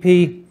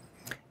GDP,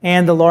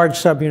 and the large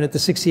subunit, the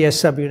 60S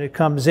subunit,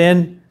 comes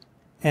in,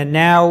 and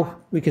now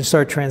we can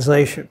start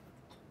translation.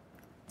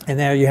 And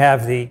now you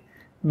have the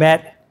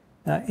MET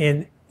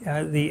in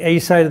the A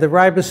side of the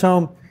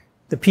ribosome,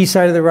 the P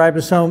side of the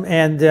ribosome,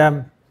 and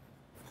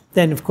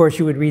then, of course,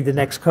 you would read the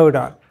next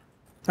codon.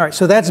 All right,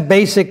 so that's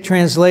basic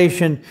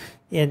translation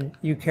in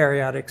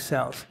eukaryotic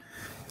cells.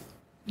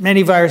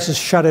 Many viruses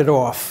shut it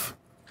off.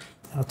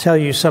 I'll tell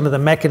you some of the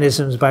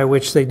mechanisms by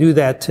which they do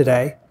that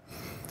today.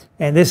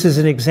 And this is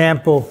an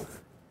example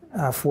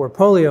for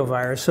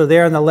poliovirus. So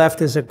there on the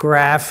left is a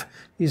graph.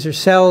 These are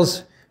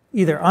cells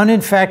either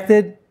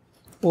uninfected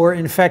or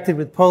infected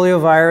with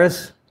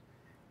poliovirus.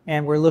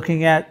 And we're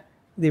looking at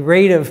the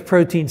rate of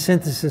protein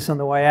synthesis on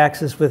the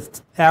y-axis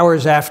with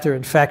hours after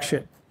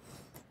infection.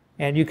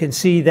 And you can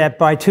see that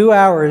by 2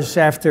 hours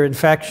after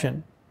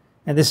infection,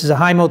 and this is a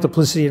high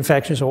multiplicity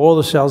infection, so all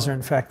the cells are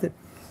infected,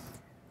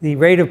 the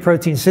rate of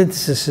protein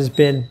synthesis has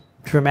been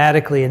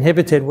dramatically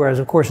inhibited, whereas,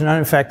 of course, an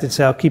uninfected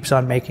cell keeps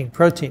on making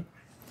protein.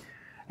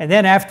 And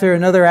then after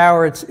another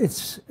hour,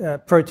 its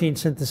protein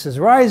synthesis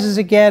rises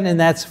again, and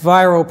that's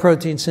viral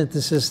protein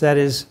synthesis that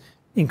is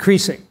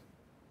increasing.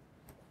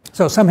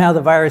 So somehow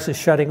the virus is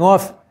shutting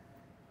off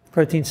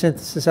protein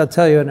synthesis. I'll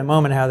tell you in a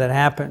moment how that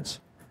happens.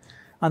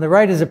 On the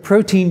right is a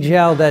protein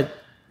gel that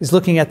is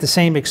looking at the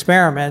same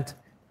experiment.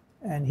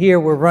 And here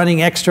we're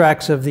running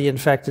extracts of the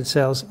infected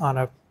cells on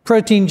a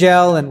protein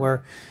gel, and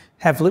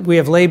we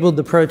have labeled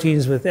the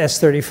proteins with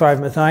S35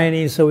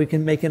 methionine so we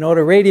can make an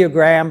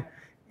autoradiogram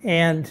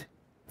and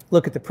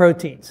look at the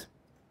proteins.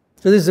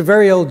 So this is a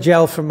very old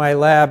gel from my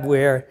lab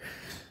where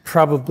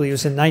probably it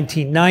was in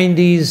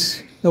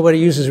 1990s. Nobody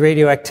uses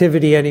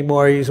radioactivity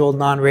anymore. You use old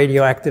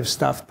non-radioactive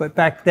stuff. But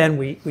back then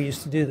we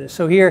used to do this.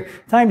 So here,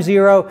 time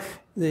 0,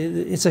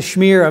 it's a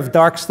smear of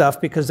dark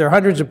stuff because there are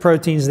hundreds of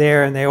proteins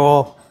there and they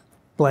all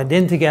blend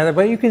in together.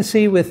 But you can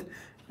see with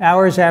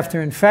hours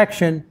after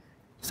infection,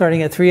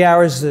 starting at 3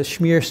 hours, the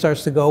smear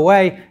starts to go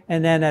away.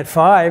 And then at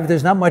 5,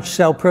 there's not much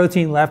cell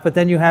protein left, but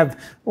then you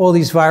have all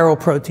these viral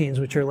proteins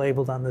which are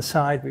labeled on the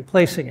side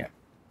replacing it.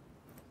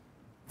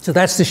 So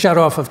that's the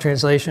shutoff of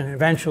translation. And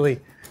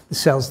eventually, the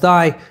cells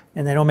die,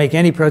 and they don't make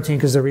any protein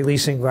because they're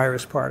releasing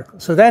virus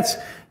particles. So that's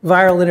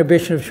viral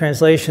inhibition of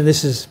translation.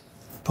 This is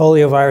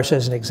poliovirus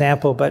as an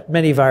example, but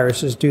many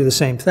viruses do the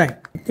same thing.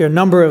 There are a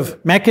number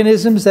of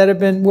mechanisms that have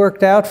been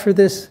worked out for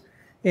this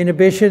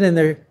inhibition, and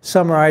they're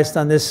summarized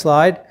on this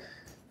slide.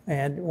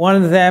 And one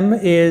of them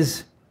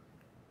is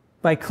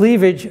by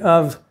cleavage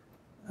of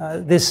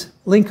this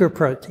linker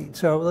protein.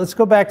 So let's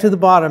go back to the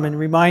bottom and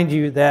remind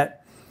you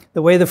that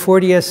the way the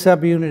 40S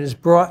subunit is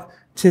brought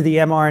to the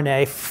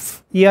mRNA,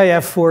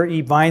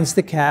 EIF4E binds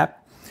the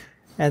cap,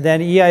 and then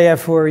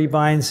EIF4E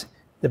binds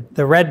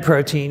the red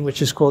protein,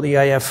 which is called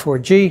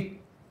EIF4G.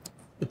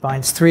 It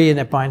binds 3, and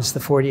it binds the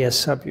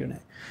 40S subunit.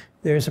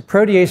 There's a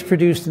protease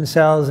produced in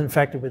cells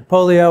infected with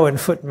polio and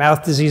foot and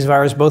mouth disease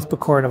virus, both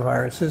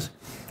picornaviruses.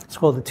 It's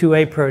called the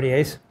 2A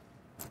protease.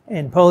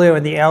 In polio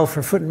and the L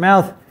for foot and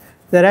mouth,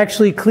 that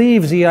actually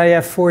cleaves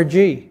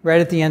EIF4G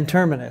right at the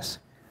N-terminus.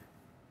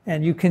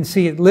 And you can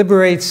see it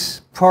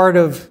liberates part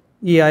of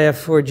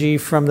EIF4G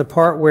from the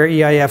part where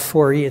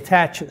EIF4E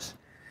attaches.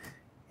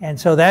 And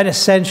so that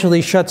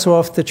essentially shuts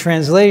off the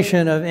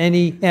translation of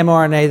any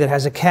mRNA that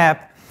has a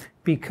cap,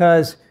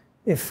 because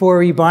if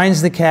 4E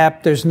binds the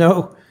cap, there's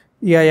no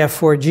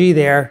EIF4G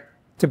there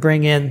to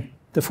bring in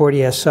the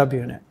 40S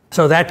subunit.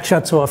 So that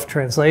shuts off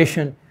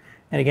translation.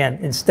 And again,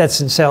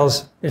 that's in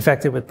cells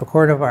infected with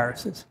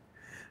picornaviruses.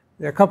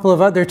 There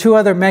are 2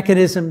 other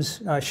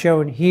mechanisms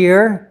shown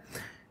here.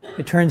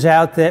 It turns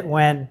out that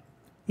when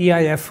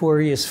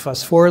EIF4E is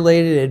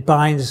phosphorylated, it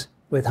binds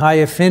with high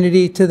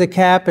affinity to the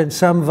cap, and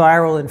some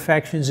viral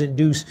infections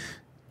induce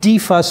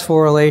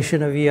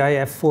dephosphorylation of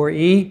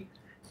EIF4E,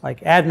 like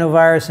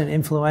adenovirus and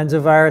influenza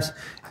virus,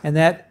 and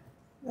that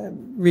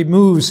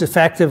removes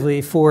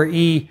effectively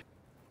 4E.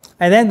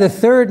 And then the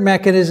third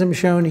mechanism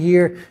shown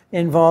here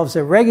involves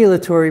a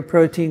regulatory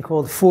protein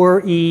called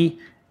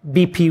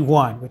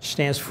 4E-BP1, which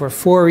stands for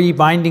 4E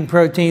binding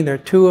protein. There are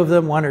 2 of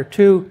them, 1 or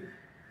 2.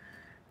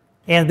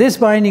 And this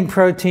binding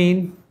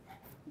protein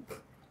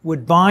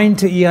would bind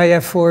to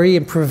EIF4E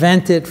and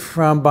prevent it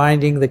from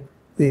binding the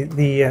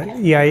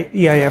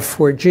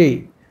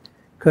EIF4G,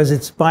 because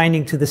it's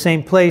binding to the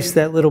same place,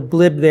 that little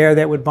blib there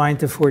that would bind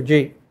to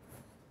 4G.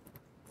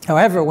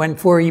 However, when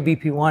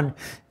 4E-BP1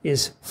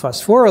 is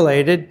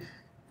phosphorylated,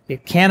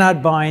 it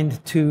cannot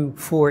bind to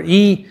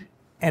 4E,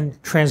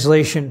 and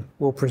translation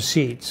will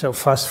proceed. So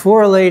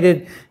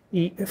phosphorylated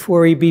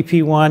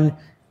 4E-BP1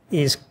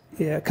 is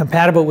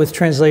compatible with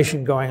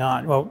translation going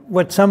on. Well,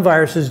 what some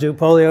viruses do,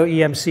 polio,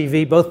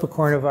 EMCV, both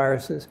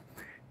picornaviruses,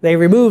 they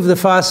remove the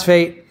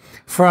phosphate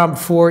from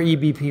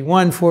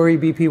 4E-BP1.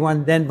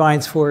 4E-BP1 then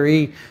binds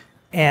 4E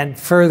and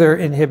further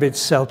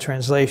inhibits cell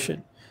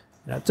translation.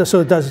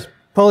 So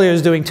polio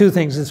is doing 2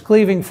 things. It's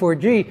cleaving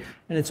 4G,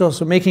 and it's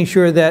also making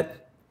sure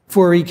that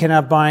 4E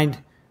cannot bind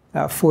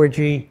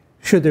 4G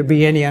should there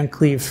be any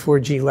uncleaved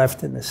 4G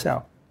left in the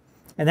cell.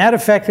 And that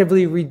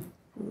effectively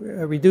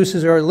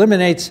reduces or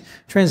eliminates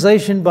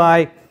translation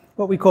by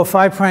what we call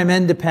 5'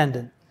 end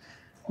dependent,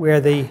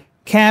 where the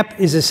cap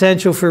is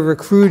essential for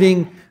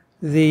recruiting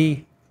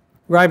the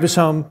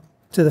ribosome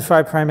to the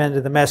 5' end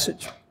of the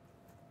message.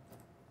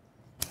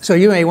 So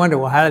you may wonder,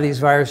 well, how do these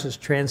viruses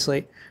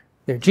translate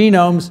their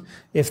genomes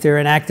if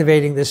they're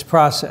inactivating this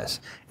process?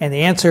 And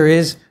the answer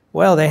is,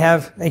 well, they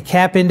have a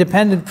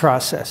cap-independent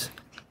process,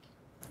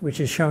 which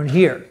is shown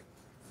here.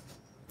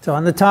 So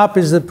on the top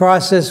is the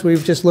process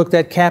we've just looked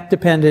at,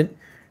 cap-dependent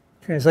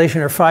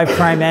translation, or 5'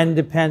 end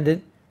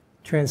dependent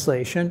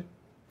translation.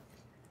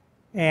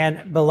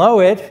 And below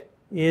it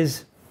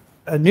is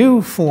a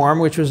new form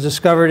which was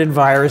discovered in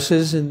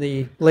viruses in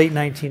the late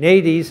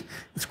 1980s.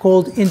 It's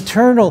called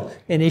internal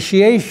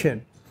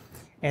initiation.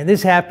 And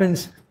this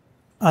happens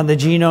on the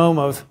genome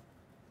of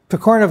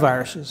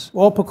picornaviruses.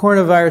 All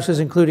picornaviruses,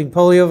 including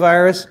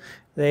poliovirus,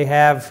 they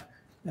have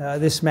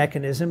this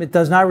mechanism. It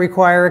does not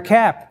require a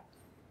cap.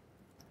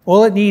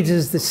 All it needs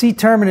is the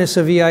C-terminus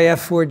of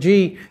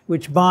EIF4G,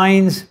 which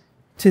binds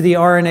to the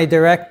RNA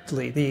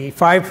directly, the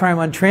 5'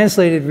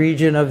 untranslated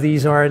region of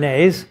these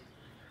RNAs.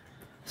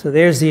 So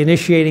there's the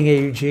initiating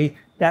AUG.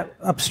 that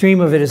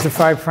upstream of it is the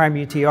 5'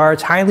 UTR.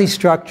 It's highly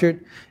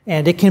structured,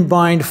 and it can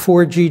bind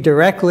 4G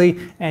directly,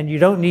 and you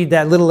don't need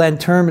that little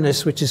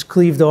N-terminus, which is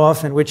cleaved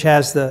off and which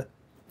has the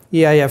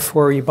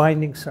EIF4E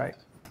binding site.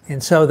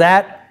 And so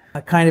that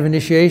kind of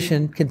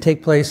initiation can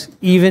take place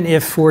even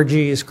if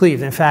 4G is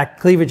cleaved. In fact,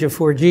 cleavage of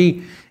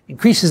 4G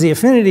increases the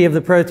affinity of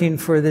the protein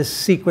for this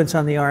sequence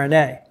on the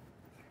RNA.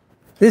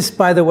 This,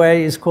 by the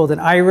way, is called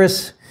an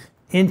IRIS,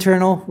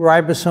 internal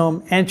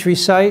ribosome entry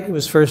site. It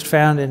was first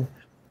found in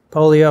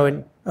polio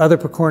and other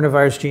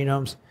picornavirus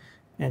genomes.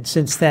 And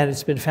since then,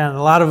 it's been found in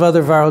a lot of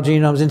other viral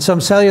genomes. And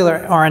some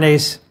cellular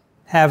RNAs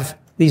have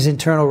these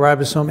internal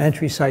ribosome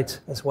entry sites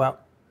as well.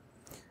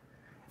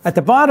 At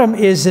the bottom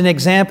is an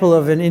example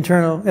of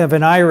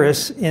an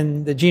iris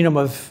in the genome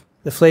of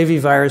the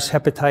flavivirus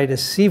hepatitis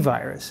C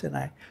virus. And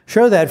I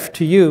show that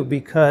to you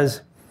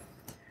because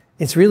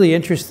it's really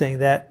interesting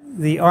that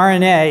the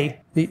RNA,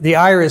 the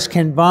iris,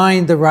 can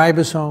bind the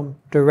ribosome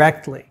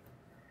directly.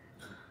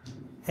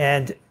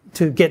 And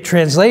to get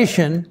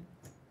translation,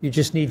 you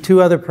just need two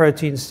other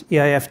proteins,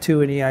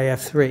 EIF2 and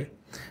EIF3.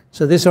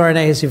 So this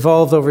RNA has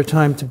evolved over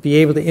time to be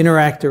able to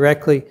interact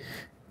directly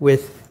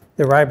with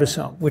the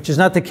ribosome, which is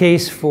not the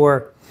case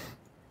for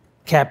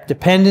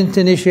cap-dependent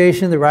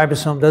initiation. The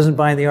ribosome doesn't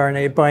bind the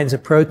RNA, it binds a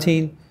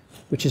protein,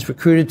 which is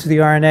recruited to the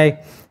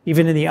RNA.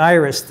 Even in the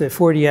iris, the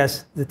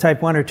 4DS, the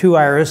type 1 or 2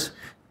 iris,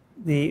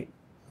 the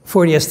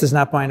 4DS does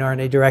not bind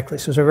RNA directly.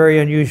 So it's a very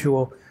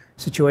unusual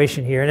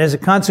situation here. And as a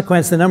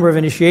consequence, the number of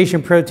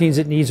initiation proteins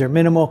it needs are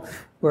minimal,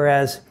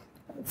 whereas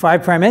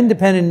 5'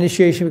 N-dependent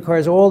initiation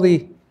requires all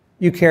the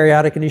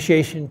eukaryotic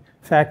initiation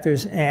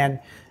factors, and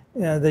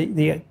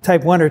the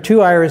type 1 or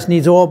 2 iris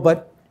needs all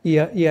but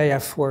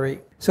EIF4E.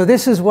 So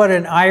this is what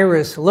an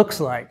iris looks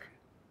like.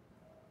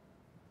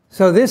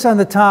 So this on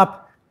the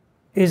top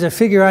is a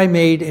figure I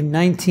made in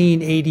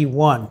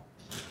 1981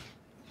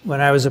 when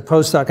I was a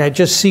postdoc. I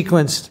just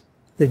sequenced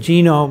the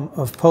genome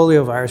of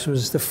poliovirus. It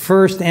was the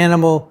first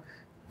animal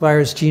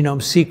virus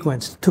genome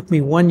sequenced. It took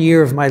me 1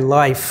 year of my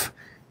life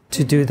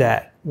to do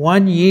that.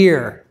 1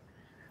 year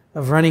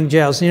of running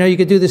gels. You know, you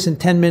could do this in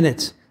 10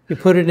 minutes. You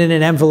put it in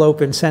an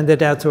envelope and send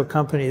it out to a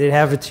company. They'd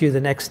have it to you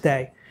the next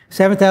day.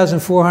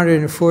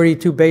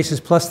 7,442 bases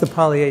plus the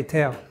poly A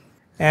tail.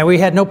 And we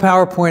had no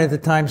PowerPoint at the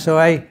time, so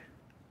I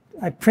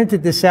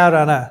printed this out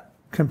on a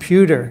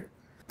computer.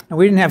 And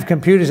we didn't have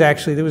computers,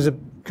 actually. There was a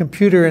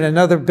computer in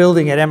another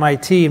building at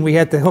MIT, and we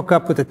had to hook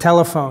up with a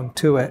telephone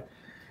to it.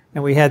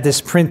 And we had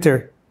this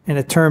printer in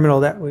a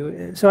terminal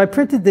so I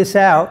printed this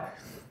out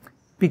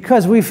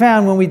because we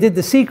found when we did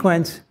the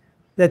sequence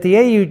that the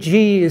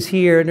AUG is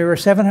here, and there were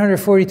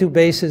 742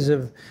 bases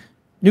of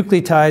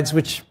nucleotides,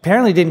 which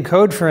apparently didn't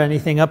code for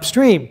anything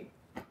upstream.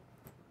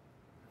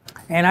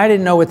 And I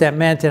didn't know what that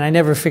meant, and I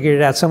never figured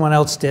it out. Someone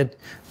else did,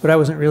 but I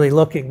wasn't really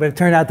looking. But it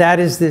turned out that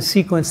is the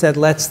sequence that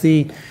lets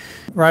the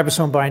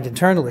ribosome bind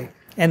internally.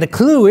 And the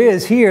clue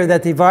is here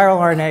that the viral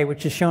RNA,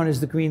 which is shown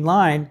as the green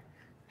line,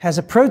 has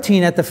a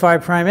protein at the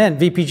 5' end,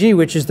 VPG,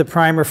 which is the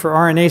primer for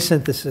RNA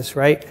synthesis,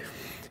 right?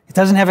 It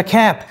doesn't have a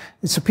cap.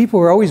 And so people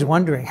were always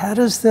wondering, how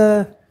does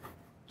the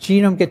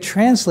genome get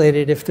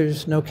translated if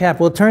there's no cap?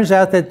 Well, it turns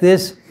out that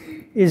this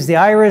is the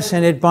iris,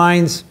 and it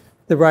binds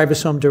the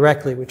ribosome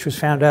directly, which was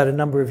found out a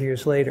number of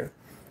years later.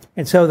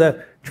 And so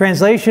the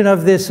translation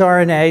of this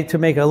RNA to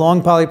make a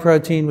long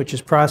polyprotein, which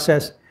is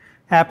processed,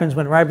 happens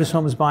when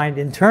ribosomes bind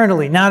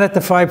internally, not at the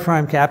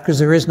 5' cap, because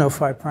there is no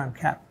 5'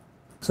 cap.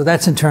 So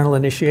that's internal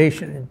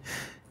initiation. And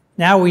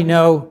now we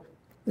know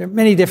there are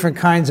many different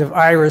kinds of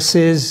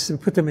irises. We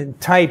put them in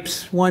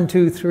types, 1,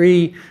 2,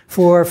 3,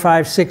 4,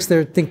 5, 6. There,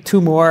 I think 2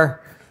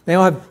 more. They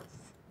all have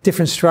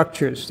different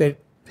structures. They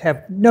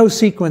have no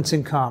sequence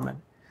in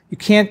common. You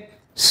can't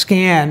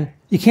scan,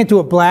 you can't do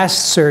a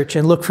blast search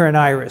and look for an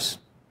iris.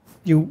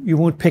 You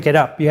won't pick it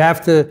up. You have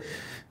to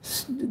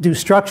do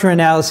structure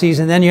analyses,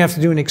 and then you have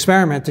to do an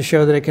experiment to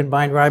show that it can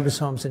bind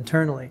ribosomes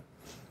internally.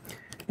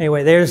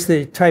 Anyway, there's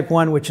the type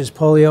 1, which is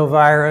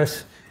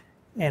poliovirus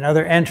and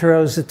other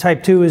enteros. The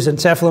type 2 is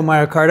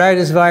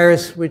encephalomyocarditis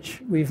virus,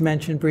 which we've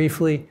mentioned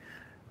briefly.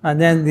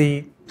 And then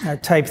the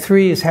type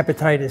 3 is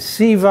hepatitis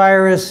C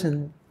virus,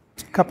 and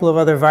a couple of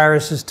other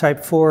viruses,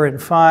 type 4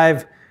 and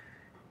 5.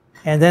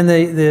 And then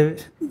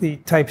the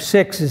type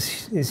 6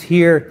 is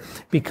here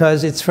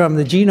because it's from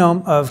the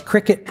genome of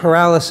cricket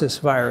paralysis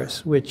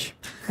virus, which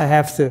I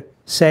have to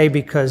say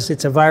because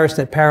it's a virus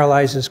that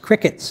paralyzes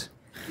crickets.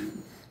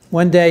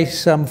 One day,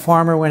 some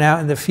farmer went out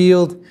in the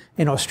field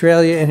in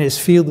Australia, and his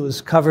field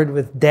was covered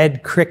with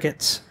dead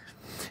crickets.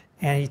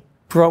 And he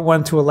brought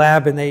one to a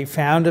lab, and they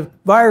found a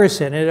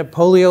virus in it, a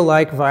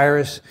polio-like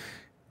virus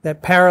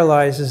that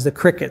paralyzes the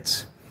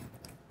crickets.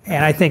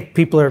 And I think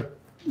people are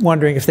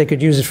wondering if they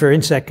could use it for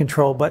insect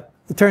control, but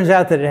it turns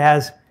out that it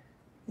has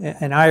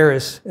an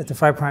iris at the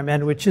 5'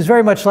 end, which is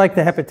very much like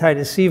the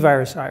hepatitis C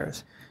virus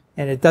iris.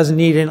 And it doesn't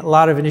need a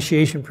lot of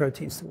initiation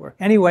proteins to work.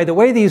 Anyway, the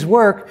way these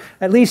work,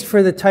 at least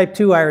for the type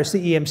 2 iris,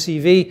 the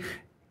EMCV,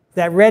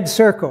 that red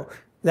circle,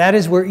 that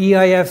is where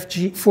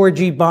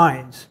EIF4G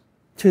binds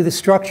to the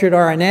structured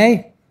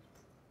RNA.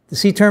 The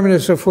C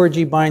terminus of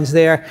 4G binds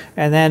there,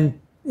 and then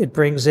it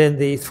brings in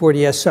the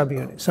 40S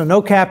subunit. So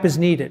no cap is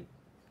needed.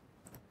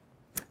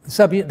 The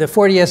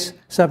 40S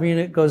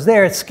subunit goes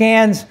there. It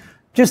scans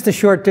just a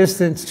short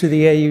distance to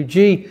the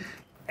AUG,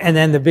 and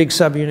then the big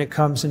subunit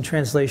comes and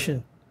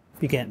translation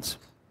begins.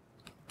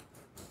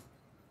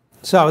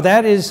 So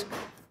that is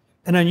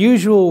an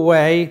unusual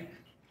way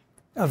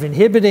of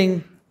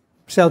inhibiting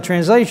cell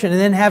translation and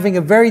then having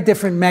a very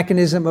different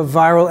mechanism of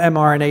viral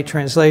mRNA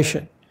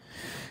translation,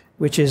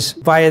 which is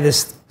via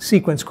this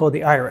sequence called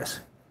the iris.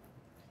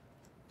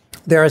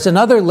 There is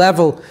another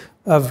level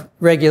of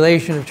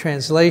regulation of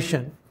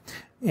translation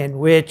in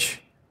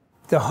which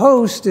the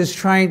host is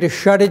trying to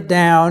shut it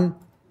down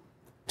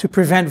to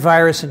prevent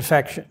virus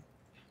infection.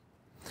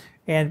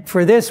 And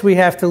for this, we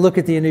have to look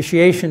at the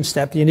initiation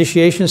step. The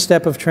initiation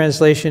step of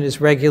translation is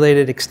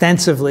regulated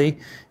extensively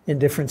in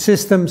different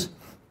systems.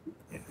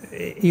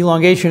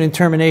 Elongation and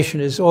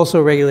termination is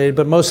also regulated,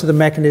 but most of the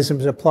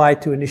mechanisms apply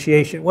to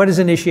initiation. What is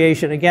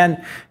initiation?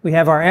 Again, we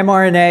have our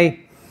mRNA,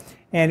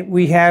 and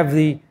we have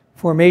the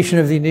formation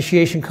of the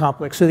initiation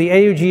complex. So the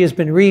AUG has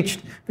been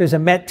reached. There's a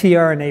met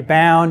tRNA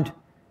bound.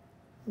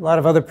 A lot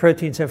of other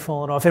proteins have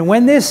fallen off. And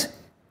when this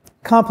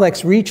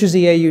complex reaches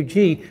the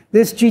AUG,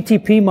 this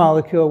GTP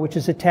molecule, which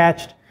is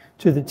attached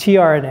to the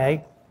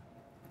tRNA,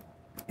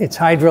 it's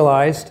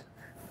hydrolyzed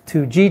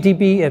to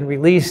GTP and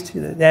released.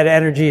 That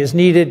energy is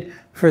needed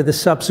for the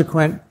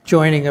subsequent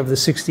joining of the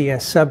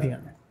 60S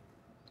subunit.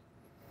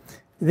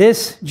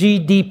 This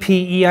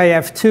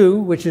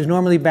GDP-EIF2, which is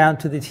normally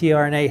bound to the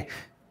tRNA,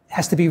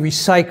 has to be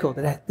recycled.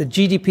 The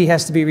GDP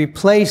has to be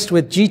replaced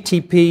with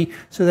GTP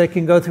so that it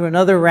can go through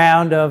another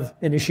round of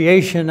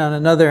initiation on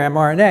another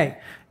mRNA.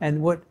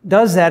 And what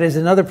does that is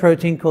another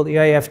protein called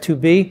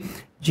EIF2B.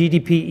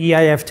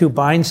 GDP-EIF2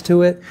 binds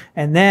to it,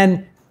 and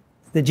then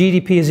the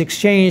GDP is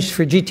exchanged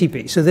for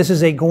GTP. So this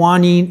is a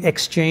guanine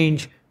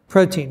exchange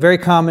protein, very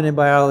common in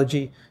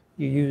biology.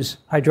 You use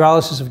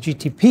hydrolysis of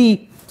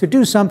GTP to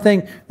do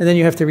something, and then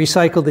you have to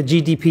recycle the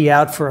GDP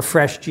out for a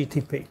fresh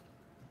GTP.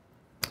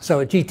 So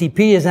a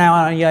GTP is now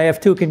on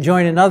EIF2, can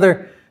join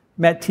another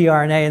met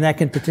tRNA, and that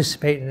can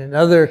participate in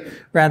another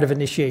round of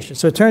initiation.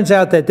 So it turns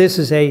out that this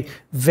is a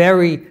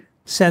very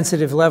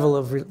sensitive level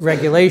of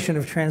regulation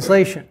of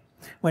translation.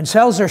 When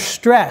cells are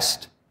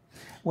stressed,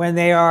 when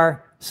they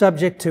are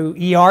subject to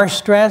ER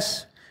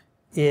stress,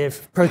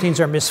 if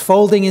proteins are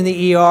misfolding in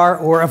the ER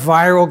or a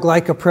viral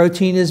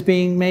glycoprotein is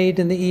being made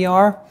in the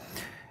ER,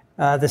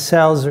 the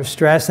cells are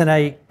stressed, and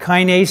a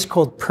kinase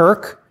called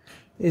PERK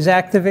is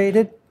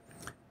activated.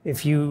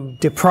 If you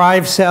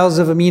deprive cells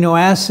of amino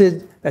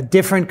acid, a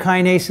different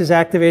kinase is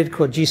activated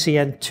called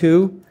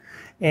GCN2.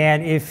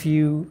 And if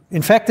you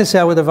infect the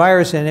cell with a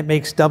virus and it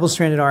makes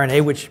double-stranded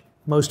RNA, which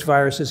most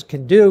viruses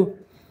can do,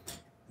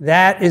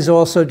 that is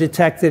also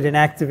detected and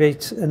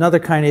activates another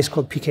kinase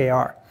called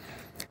PKR.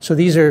 So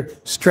these are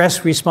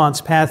stress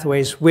response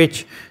pathways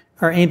which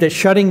are aimed at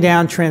shutting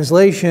down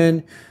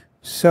translation.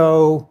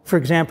 So, for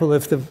example,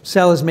 if the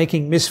cell is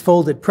making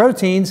misfolded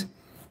proteins,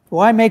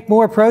 why make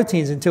more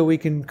proteins until we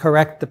can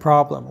correct the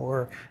problem?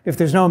 Or if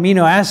there's no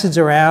amino acids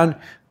around,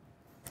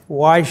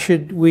 why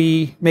should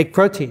we make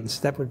proteins?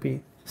 That would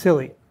be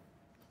silly.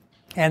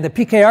 And the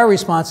PKR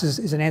response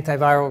is an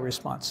antiviral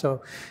response.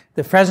 So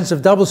the presence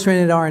of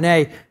double-stranded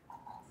RNA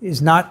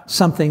is not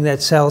something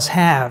that cells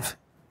have,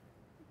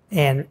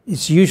 and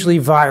it's usually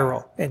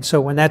viral. And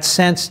so when that's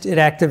sensed, it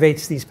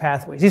activates these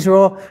pathways. These are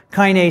all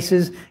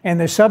kinases, and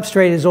their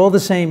substrate is all the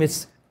same.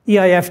 It's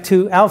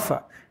EIF2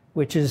 alpha,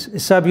 which is a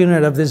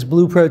subunit of this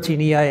blue protein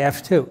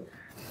EIF2.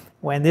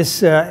 When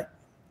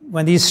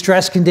these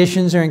stress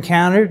conditions are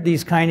encountered,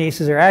 these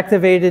kinases are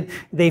activated.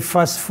 They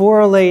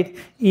phosphorylate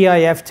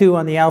EIF2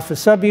 on the alpha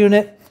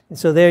subunit. And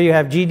so there you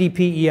have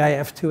GDP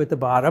EIF2 at the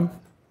bottom.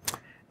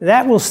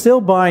 That will still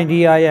bind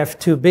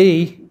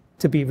EIF2B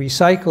to be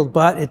recycled,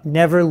 but it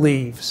never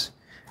leaves.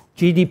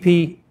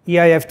 GDP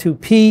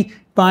EIF2P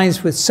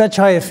binds with such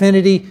high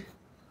affinity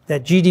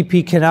that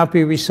GDP cannot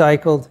be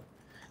recycled.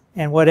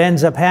 And what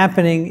ends up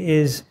happening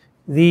is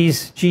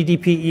these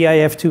GDP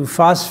EIF2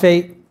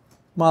 phosphate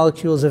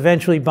molecules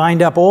eventually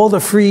bind up all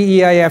the free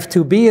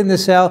EIF2B in the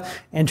cell,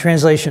 and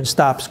translation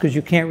stops because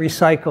you can't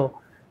recycle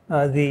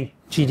the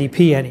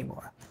GDP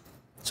anymore.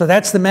 So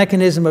that's the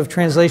mechanism of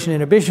translation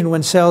inhibition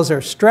when cells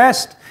are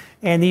stressed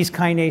and these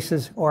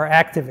kinases are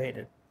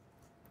activated.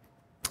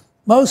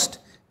 Most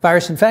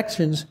virus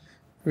infections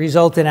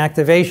result in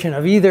activation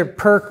of either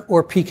PERK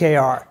or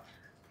PKR.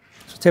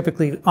 So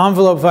typically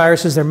envelope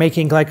viruses, they're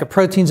making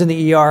glycoproteins in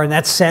the ER, and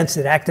that's sensed,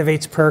 it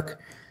activates PERK,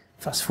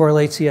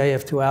 phosphorylates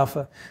EIF2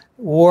 alpha.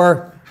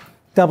 Or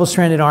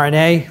double-stranded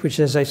RNA, which,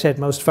 as I said,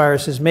 most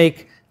viruses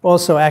make,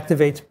 also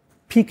activates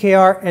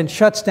PKR and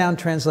shuts down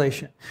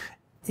translation.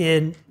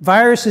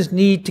 Viruses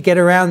need to get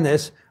around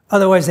this,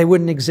 otherwise they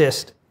wouldn't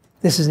exist.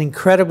 This is an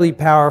incredibly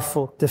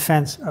powerful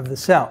defense of the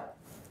cell.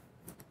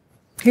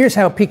 Here's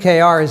how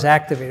PKR is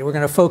activated. We're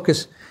going to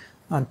focus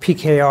on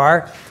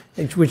PKR,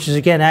 which is,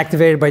 again,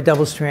 activated by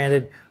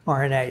double-stranded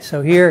RNA.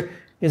 So here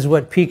is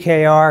what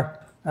PKR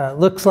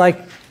looks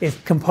like. It's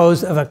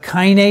composed of a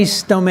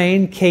kinase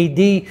domain,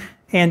 KD,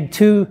 and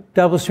 2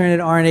 double-stranded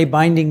RNA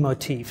binding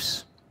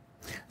motifs.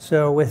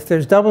 So if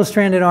there's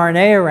double-stranded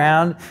RNA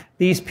around,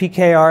 these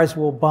PKRs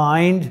will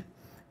bind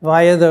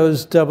via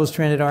those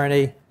double-stranded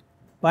RNA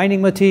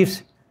binding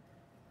motifs,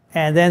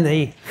 and then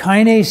the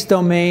kinase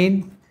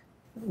domain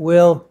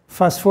will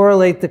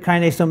phosphorylate the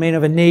kinase domain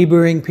of a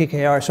neighboring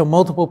PKR. So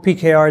multiple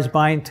PKRs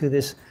bind to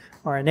this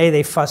RNA.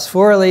 They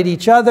phosphorylate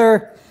each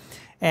other,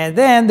 and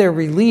then they're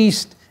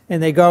released,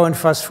 and they go and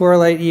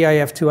phosphorylate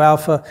EIF2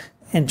 alpha,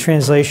 and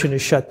translation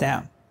is shut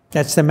down.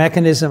 That's the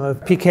mechanism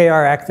of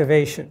PKR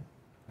activation.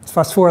 It's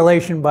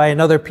phosphorylation by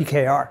another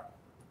PKR.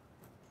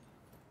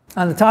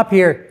 On the top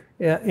here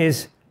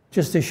is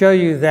just to show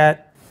you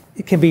that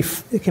it can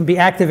be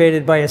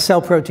activated by a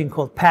cell protein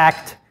called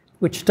PACT,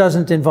 which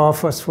doesn't involve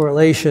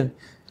phosphorylation,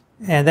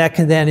 and that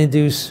can then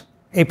induce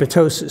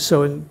apoptosis.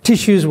 So in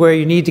tissues where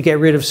you need to get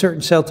rid of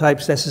certain cell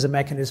types, this is a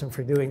mechanism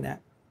for doing that.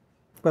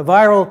 But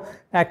viral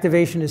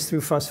activation is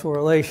through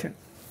phosphorylation.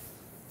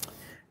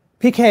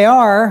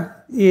 PKR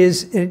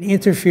is an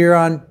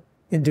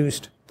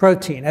interferon-induced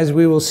protein. As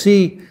we will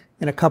see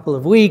in a couple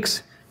of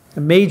weeks, a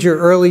major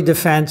early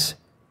defense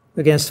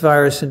against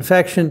virus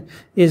infection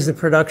is the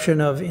production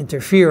of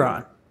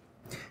interferon.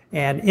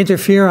 And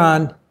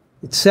interferon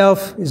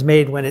itself is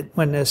made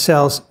when the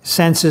cell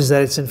senses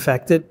that it's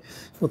infected.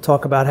 We'll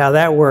talk about how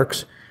that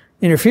works.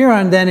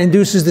 Interferon then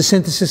induces the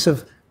synthesis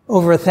of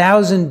over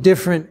 1,000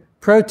 different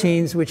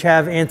proteins which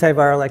have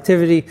antiviral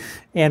activity,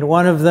 and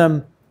one of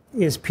them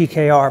is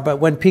PKR. But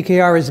when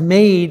PKR is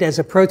made as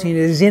a protein,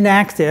 it is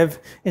inactive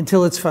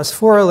until it's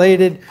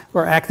phosphorylated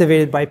or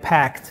activated by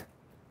PACT.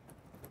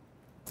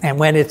 And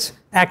when it's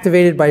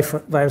activated by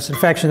virus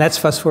infection, that's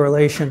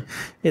phosphorylation.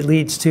 It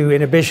leads to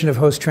inhibition of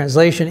host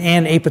translation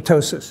and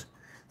apoptosis.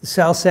 The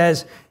cell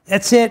says,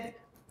 that's it,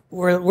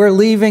 we're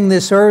leaving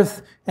this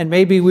earth, and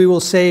maybe we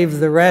will save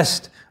the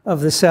rest of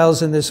the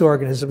cells in this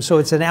organism. So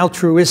it's an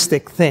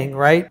altruistic thing,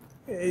 right?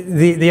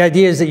 The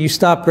idea is that you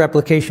stop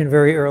replication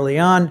very early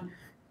on,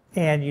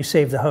 and you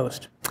save the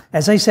host.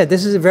 As I said,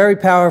 this is a very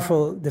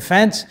powerful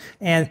defense,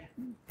 and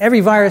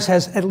every virus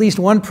has at least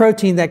one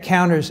protein that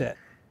counters it.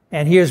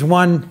 And here's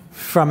one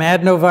from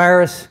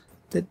adenovirus.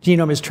 The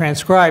genome is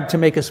transcribed to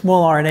make a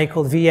small RNA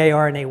called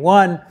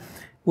VA-RNA1,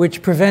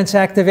 which prevents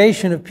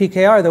activation of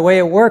PKR. The way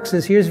it works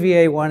is, here's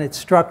VA1, its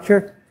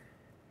structure.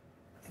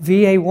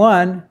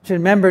 VA1, so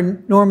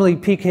remember, normally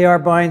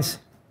PKR binds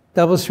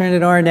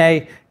double-stranded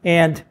RNA,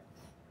 and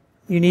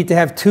you need to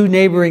have 2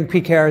 neighboring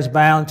PKRs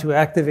bound to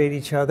activate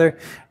each other.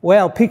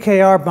 Well,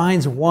 PKR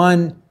binds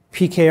 1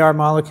 PKR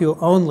molecule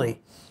only,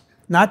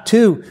 not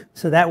 2.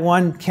 So that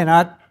one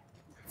cannot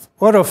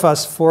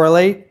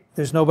autophosphorylate.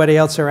 There's nobody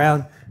else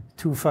around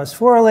to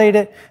phosphorylate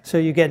it. So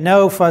you get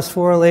no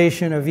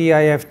phosphorylation of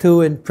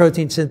EIF2, and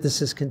protein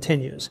synthesis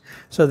continues.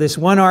 So this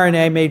one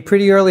RNA made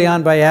pretty early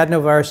on by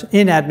adenovirus,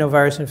 in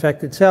adenovirus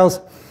infected cells,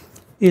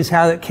 is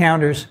how it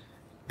counters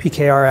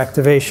PKR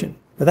activation.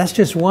 But that's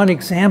just one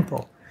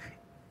example.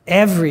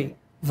 Every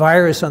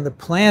virus on the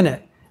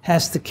planet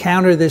has to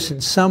counter this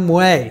in some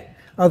way,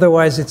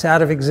 otherwise it's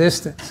out of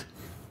existence.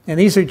 And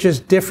these are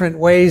just different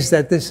ways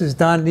that this is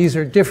done. These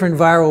are different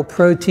viral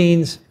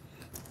proteins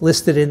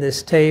listed in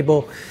this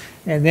table.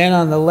 And then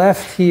on the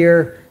left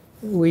here,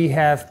 we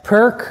have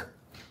PERK.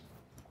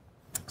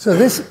 So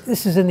this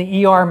is in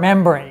the ER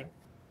membrane.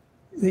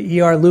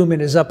 The ER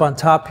lumen is up on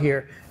top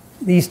here.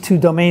 These 2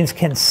 domains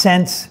can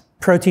sense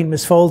protein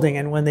misfolding,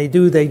 and when they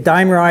do, they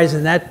dimerize,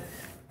 and that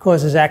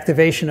causes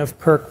activation of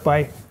PERK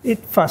by it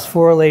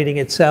phosphorylating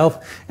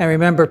itself. And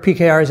remember,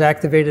 PKR is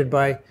activated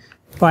by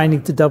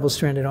binding to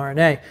double-stranded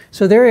RNA.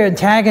 So they're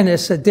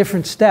antagonists at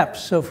different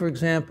steps. So for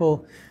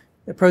example,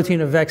 the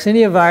protein of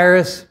vaccinia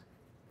virus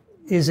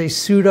is a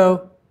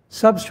pseudo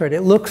substrate.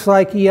 It looks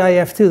like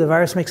EIF2. The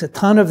virus makes a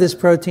ton of this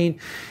protein,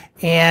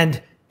 and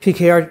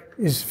PKR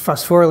is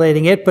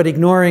phosphorylating it, but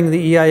ignoring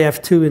the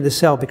EIF2 in the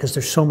cell because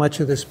there's so much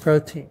of this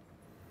protein.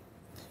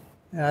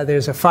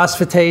 There's a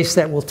phosphatase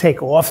that will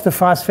take off the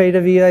phosphate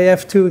of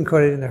EIF2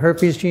 encoded in the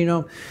herpes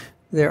genome.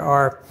 There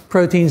are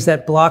proteins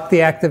that block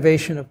the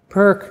activation of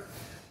PERK.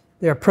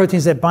 There are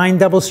proteins that bind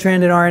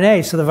double-stranded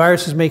RNA. So the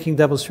virus is making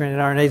double-stranded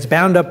RNA. It's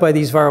bound up by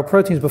these viral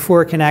proteins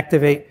before it can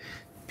activate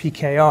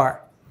PKR.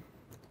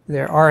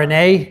 There are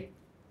RNA.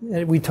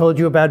 We told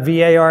you about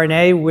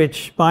VA-RNA,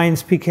 which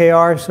binds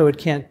PKR, so it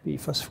can't be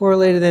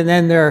phosphorylated. And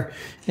then there are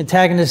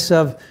antagonists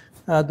of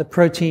the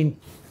protein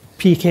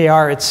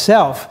PKR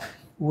itself,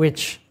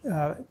 which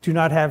do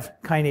not have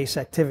kinase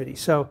activity.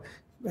 So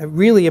a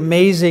really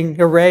amazing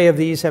array of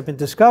these have been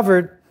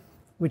discovered,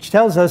 which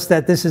tells us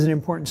that this is an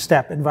important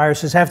step, and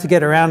viruses have to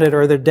get around it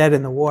or they're dead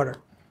in the water.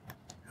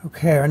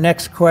 Okay, our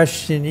next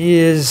question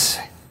is,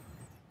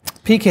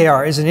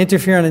 PKR is an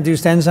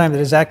interferon-induced enzyme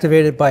that is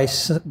activated by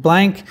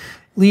blank,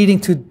 leading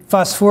to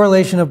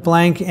phosphorylation of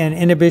blank and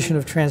inhibition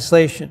of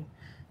translation.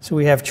 So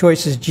we have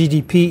choices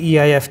GDP,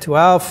 EIF2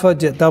 alpha,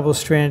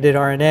 double-stranded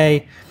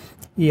RNA,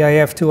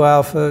 EIF2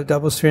 alpha,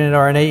 double-stranded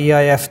RNA,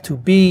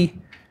 EIF2B,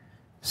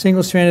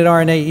 single-stranded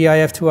RNA,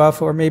 EIF2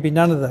 alpha, or maybe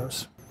none of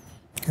those.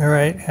 All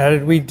right, how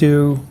did we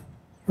do?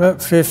 Well,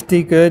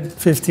 50, good,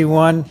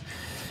 51.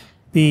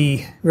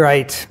 B,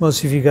 right.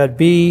 Most of you got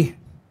B.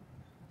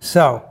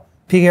 So,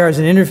 PKR is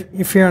an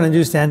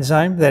interferon-induced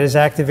enzyme that is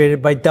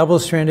activated by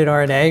double-stranded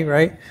RNA,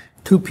 right?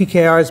 2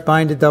 PKRs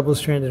bind to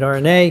double-stranded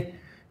RNA,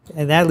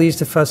 and that leads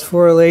to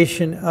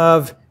phosphorylation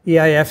of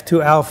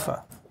EIF2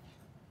 alpha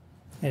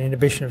and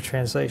inhibition of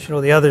translation.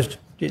 Well, the others,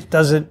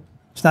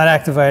 it's not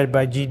activated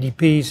by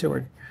GDP, so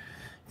it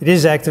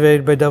is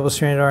activated by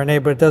double-stranded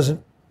RNA, but it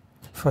doesn't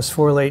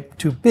phosphorylate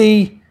to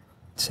B,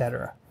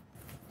 etc.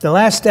 The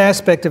last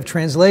aspect of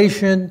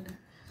translation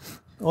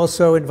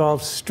also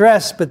involves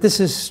stress, but this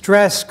is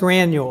stress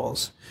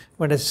granules.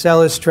 When a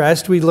cell is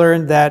stressed, we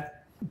learned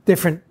that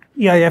different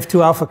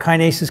EIF2 alpha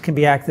kinases can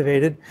be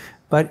activated,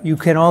 but you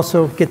can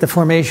also get the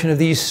formation of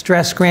these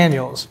stress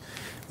granules.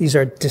 These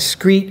are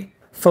discrete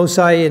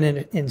foci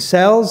in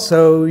cells,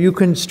 so you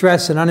can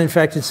stress an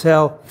uninfected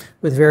cell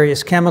with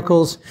various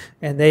chemicals,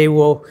 and they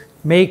will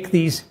make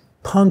these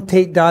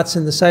punctate dots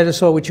in the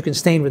cytosol, which you can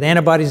stain with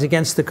antibodies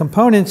against the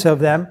components of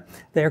them.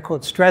 They're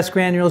called stress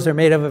granules. They're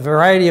made of a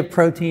variety of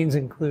proteins,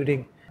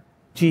 including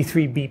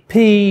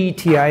G3BP,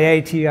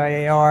 TIA,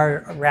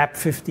 TIAR,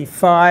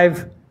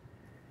 RAP55.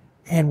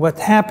 And what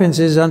happens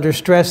is, under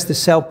stress, the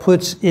cell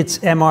puts its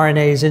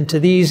mRNAs into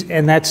these,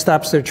 and that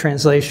stops their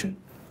translation.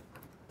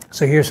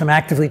 So here's some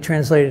actively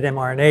translated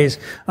mRNAs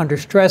under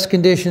stress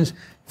conditions.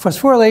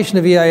 Phosphorylation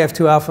of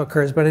EIF2 alpha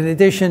occurs, but in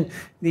addition,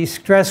 these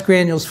stress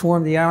granules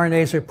form, the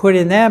RNAs are put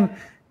in them,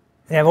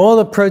 they have all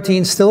the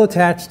proteins still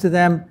attached to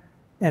them,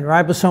 and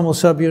ribosomal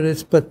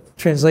subunits, but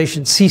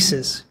translation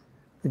ceases.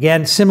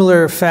 Again,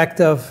 similar effect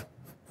of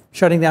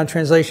shutting down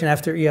translation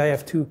after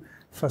EIF2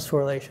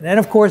 phosphorylation. And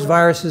of course,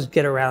 viruses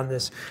get around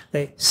this.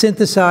 They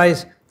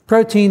synthesize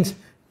proteins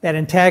that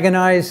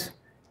antagonize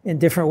in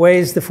different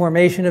ways the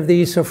formation of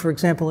these. So for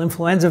example,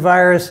 influenza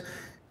virus,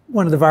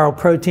 one of the viral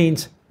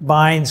proteins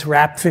binds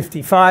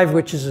RAP55,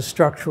 which is a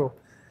structural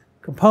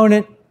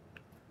component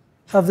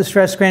of the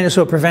stress granules,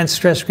 so it prevents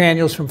stress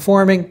granules from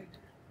forming,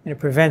 and it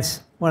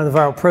prevents one of the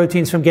viral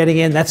proteins from getting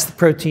in. That's the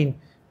protein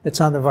that's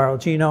on the viral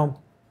genome.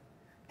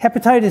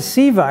 Hepatitis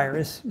C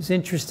virus is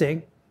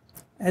interesting.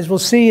 As we'll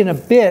see in a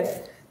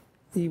bit,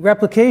 the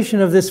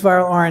replication of this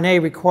viral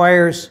RNA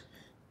requires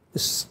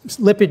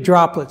lipid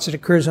droplets. It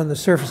occurs on the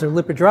surface of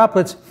lipid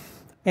droplets.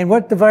 And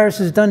what the virus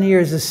has done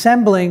here is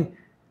assembling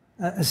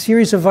a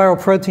series of viral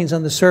proteins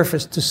on the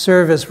surface to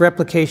serve as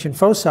replication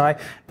foci.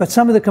 But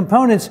some of the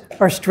components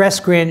are stress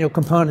granule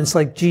components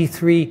like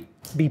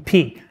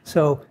G3BP.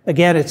 So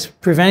again, it's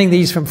preventing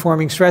these from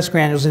forming stress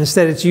granules, and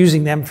instead it's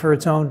using them for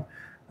its own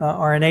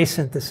RNA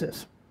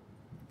synthesis.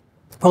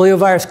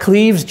 Poliovirus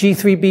cleaves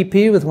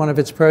G3BP with one of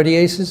its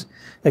proteases,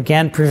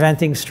 again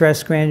preventing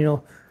stress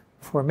granule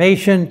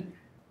formation.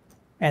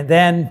 And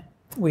then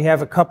we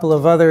have a couple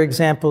of other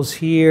examples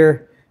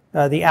here.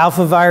 The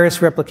alpha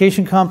virus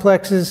replication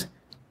complexes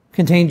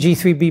contain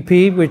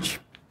G3BP, which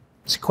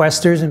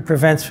sequesters and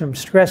prevents from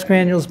stress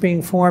granules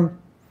being formed.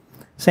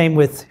 Same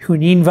with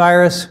Hunin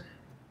virus,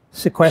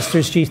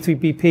 sequesters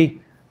G3BP.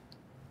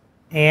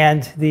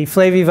 And the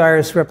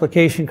flavivirus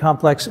replication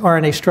complex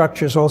RNA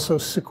structures also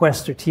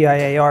sequester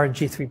TIAR and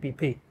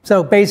G3BP.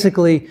 So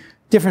basically,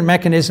 different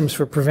mechanisms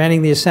for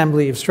preventing the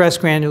assembly of stress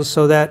granules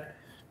so that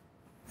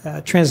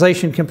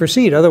translation can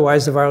proceed.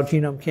 Otherwise, the viral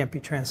genome can't be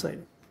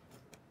translated.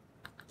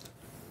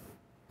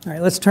 All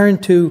right, let's turn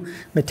to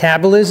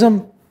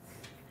metabolism.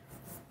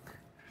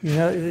 You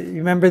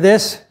remember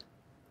this?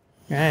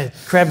 Right,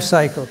 Krebs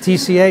cycle,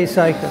 TCA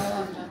cycle.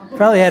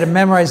 Probably had to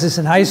memorize this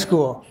in high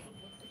school.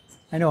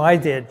 I know I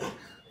did.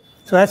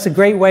 So that's a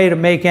great way to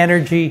make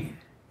energy,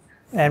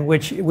 and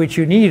which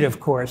you need, of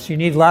course. You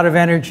need a lot of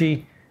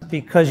energy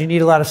because you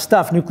need a lot of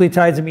stuff,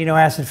 nucleotides, amino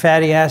acid,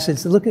 fatty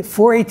acids. Look at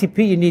 4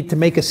 ATP you need to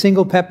make a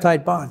single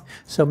peptide bond.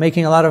 So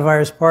making a lot of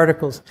virus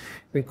particles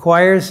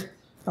requires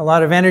a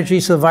lot of energy,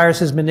 so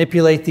viruses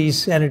manipulate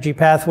these energy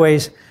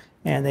pathways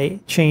and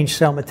they change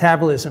cell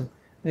metabolism.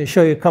 I'll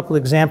show you a couple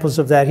examples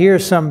of that. Here are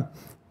some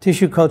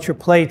tissue culture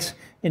plates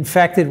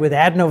infected with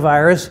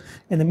adenovirus,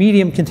 and the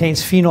medium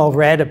contains phenol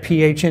red, a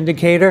pH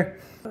indicator.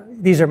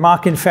 These are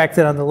mock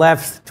infected on the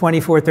left,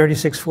 24,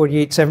 36,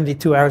 48,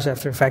 72 hours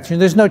after infection.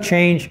 There's no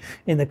change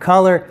in the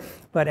color,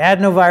 but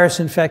adenovirus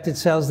infected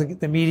cells,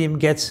 the medium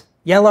gets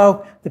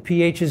yellow, the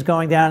pH is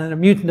going down, and a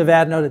mutant of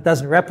adeno that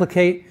doesn't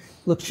replicate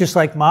looks just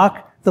like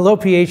mock. The low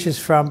pH is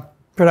from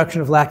production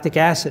of lactic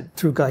acid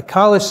through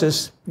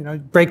glycolysis,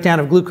 breakdown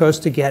of glucose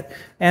to get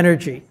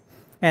energy.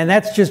 And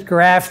that's just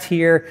graphed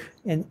here,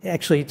 and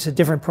actually it's a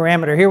different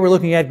parameter. Here we're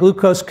looking at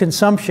glucose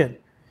consumption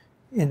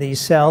in these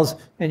cells,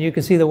 and you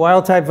can see the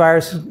wild-type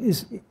virus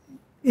is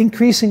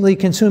increasingly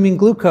consuming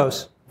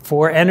glucose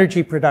for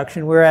energy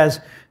production,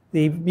 whereas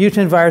the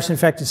mutant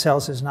virus-infected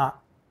cells is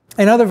not.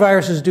 And other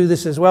viruses do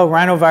this as well.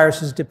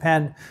 Rhinoviruses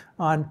depend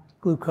on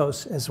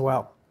glucose as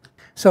well.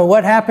 So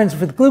what happens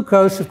with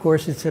glucose? Of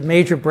course, it's a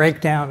major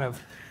breakdown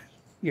of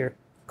your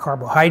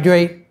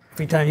carbohydrate.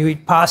 Every time you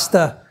eat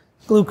pasta,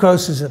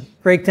 glucose is a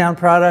breakdown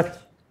product.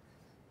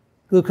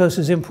 Glucose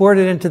is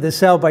imported into the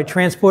cell by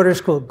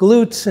transporters called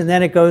GLUTs, and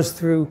then it goes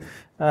through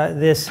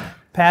this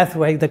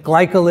pathway, the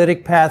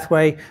glycolytic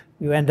pathway.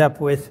 You end up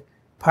with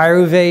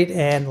pyruvate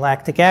and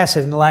lactic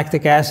acid. And the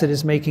lactic acid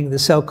is making the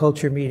cell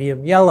culture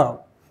medium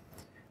yellow.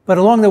 But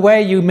along the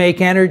way, you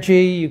make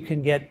energy. You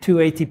can get 2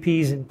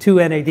 ATPs and 2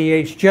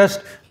 NADH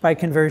just by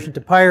conversion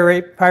to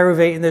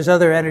pyruvate, and there's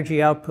other energy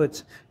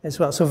outputs as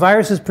well. So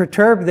viruses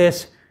perturb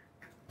this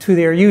to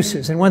their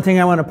uses. And one thing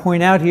I want to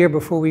point out here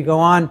before we go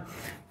on,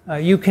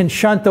 you can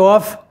shunt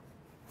off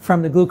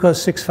from the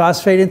glucose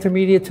 6-phosphate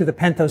intermediate to the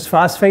pentose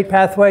phosphate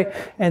pathway,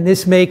 and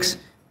this makes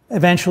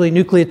eventually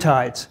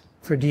nucleotides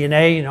for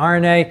DNA and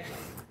RNA.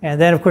 And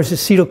then, of course,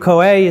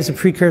 acetyl-CoA is a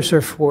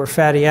precursor for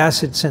fatty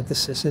acid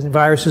synthesis, and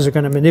viruses are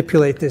going to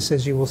manipulate this,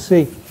 as you will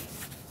see.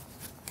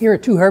 Here are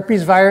 2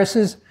 herpes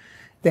viruses.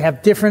 They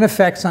have different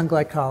effects on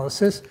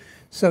glycolysis.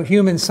 So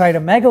human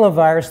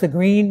cytomegalovirus, the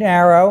green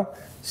arrow,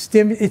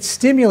 it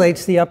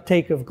stimulates the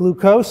uptake of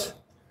glucose,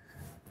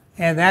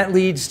 and that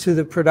leads to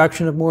the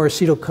production of more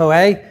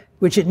acetyl-CoA,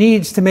 which it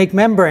needs to make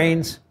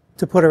membranes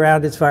to put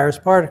around its virus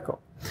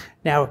particle.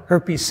 Now,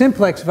 herpes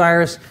simplex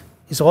virus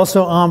is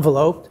also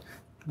enveloped,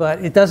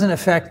 but it doesn't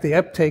affect the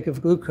uptake of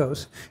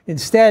glucose.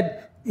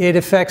 Instead, it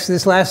affects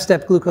this last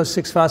step, glucose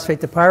 6-phosphate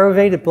to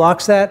pyruvate. It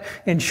blocks that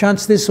and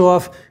shunts this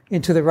off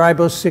into the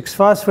ribose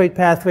 6-phosphate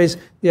pathways.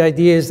 The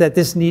idea is that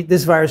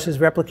this virus is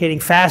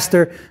replicating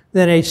faster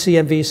than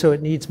HCMV, so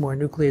it needs more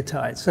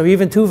nucleotides. So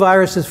even 2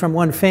 viruses from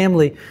one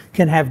family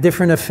can have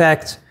different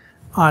effects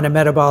on a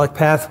metabolic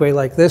pathway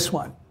like this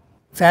one.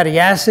 Fatty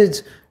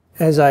acids,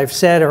 as I've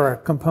said, are a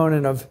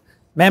component of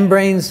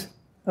membranes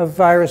of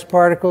virus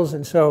particles,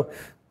 and so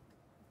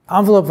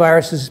envelope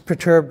viruses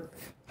perturb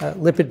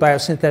lipid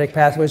biosynthetic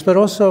pathways, but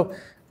also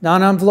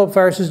non-envelope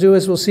viruses do,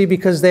 as we'll see,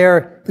 because they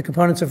are the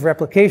components of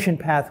replication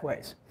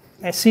pathways.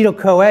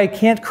 Acetyl-CoA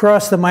can't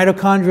cross the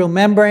mitochondrial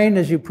membrane,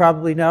 as you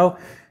probably know,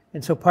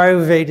 and so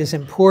pyruvate is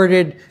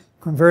imported,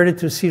 converted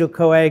to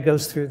acetyl-CoA,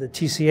 goes through the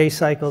TCA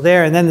cycle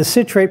there, and then the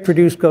citrate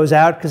produced goes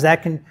out because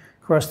that can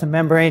cross the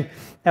membrane.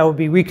 That will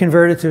be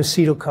reconverted to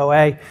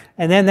acetyl-CoA,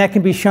 and then that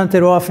can be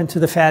shunted off into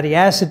the fatty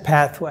acid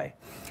pathway.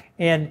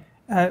 And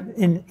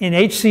in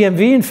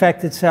HCMV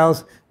infected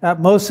cells,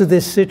 most of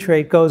this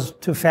citrate goes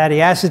to fatty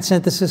acid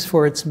synthesis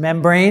for its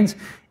membranes.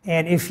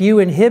 And if you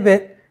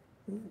inhibit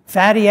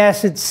fatty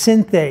acid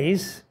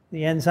synthase,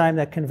 the enzyme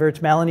that converts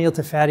malonyl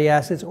to fatty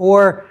acids,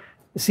 or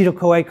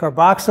acetyl-CoA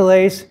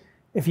carboxylase,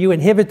 if you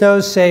inhibit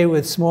those, say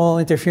with small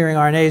interfering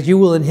RNAs, you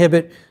will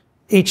inhibit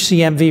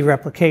HCMV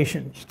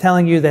replication,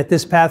 telling you that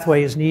this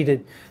pathway is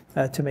needed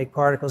to make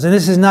particles. And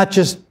this is not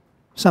just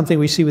something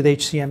we see with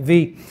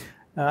HCMV.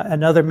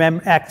 Another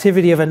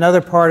activity of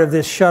another part of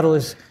this shuttle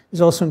is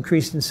also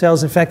increased in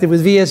cells infected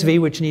with VSV,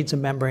 which needs a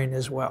membrane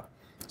as well.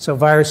 So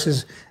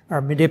viruses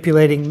are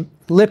manipulating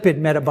lipid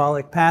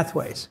metabolic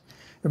pathways.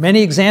 There are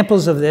many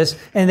examples of this,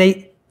 and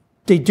they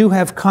do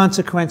have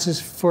consequences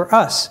for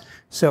us.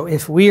 So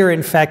if we are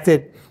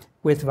infected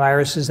with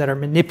viruses that are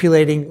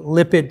manipulating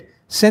lipid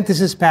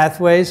synthesis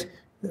pathways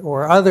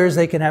or others,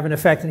 they can have an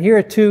effect. And here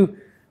are 2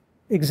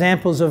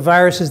 examples of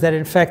viruses that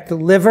infect the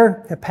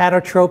liver,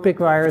 hepatotropic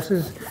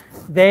viruses.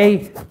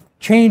 They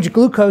change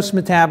glucose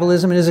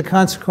metabolism and as a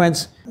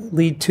consequence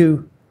lead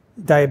to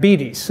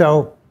diabetes.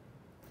 So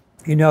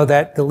you know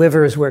that the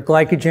liver is where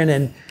glycogen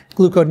and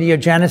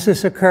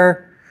gluconeogenesis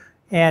occur,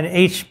 and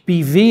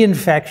HBV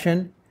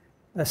infection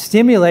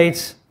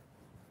stimulates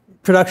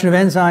production of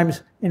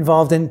enzymes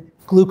involved in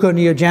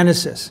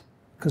gluconeogenesis,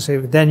 because they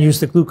would then use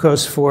the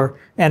glucose for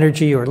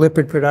energy or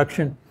lipid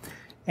production.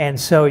 And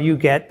so you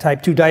get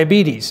type 2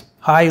 diabetes,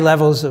 high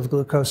levels of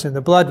glucose in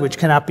the blood, which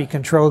cannot be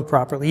controlled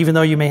properly. Even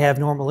though you may have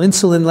normal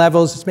insulin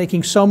levels, it's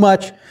making so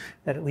much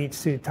that it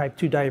leads to type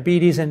 2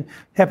 diabetes. And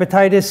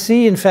hepatitis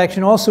C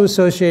infection also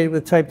associated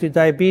with type 2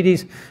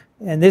 diabetes.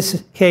 In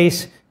this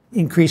case,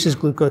 increases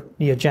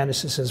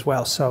gluconeogenesis as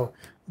well. So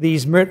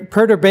these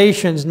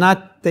perturbations,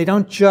 they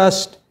don't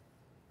just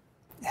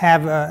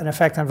have an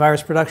effect on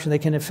virus production, they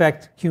can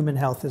affect human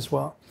health as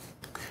well.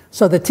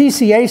 So the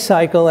TCA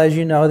cycle, as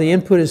you know, the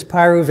input is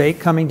pyruvate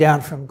coming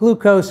down from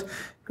glucose,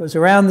 goes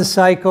around the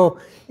cycle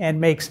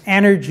and makes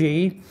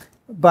energy,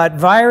 but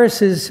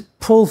viruses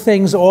pull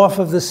things off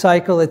of the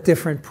cycle at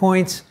different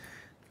points.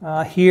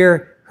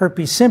 Here,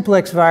 herpes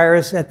simplex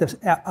virus at the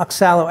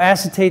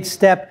oxaloacetate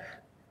step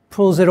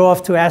pulls it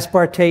off to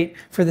aspartate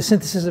for the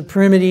synthesis of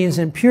pyrimidines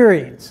and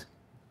purines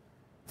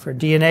for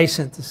DNA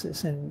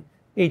synthesis. And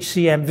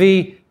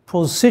HCMV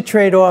pulls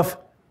citrate off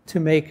to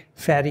make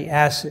fatty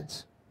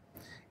acids.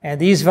 And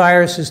these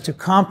viruses, to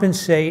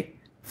compensate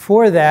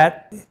for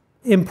that,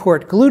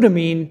 import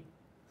glutamine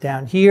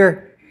down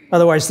here.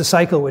 Otherwise, the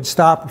cycle would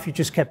stop if you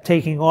just kept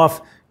taking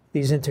off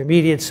these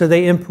intermediates. So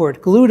they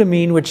import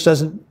glutamine, which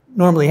doesn't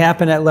normally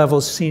happen at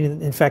levels seen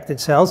in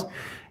infected cells,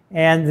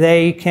 and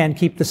they can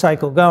keep the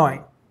cycle going.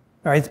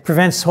 All right, it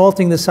prevents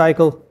halting the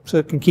cycle so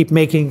it can keep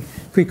making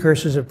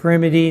precursors of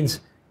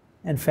pyrimidines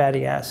and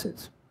fatty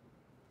acids.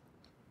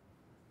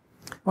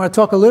 I want to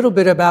talk a little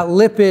bit about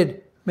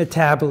lipid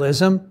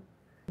metabolism.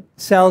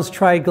 Cells,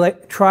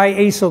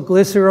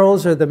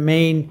 triacylglycerols are the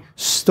main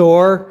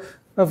store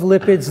of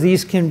lipids.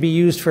 These can be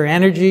used for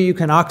energy. You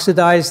can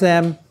oxidize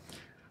them,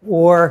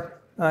 or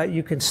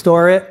you can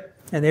store it.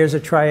 And there's a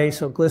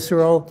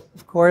triacylglycerol,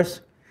 of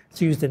course.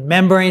 It's used in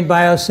membrane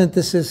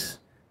biosynthesis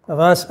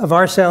of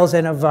our cells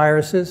and of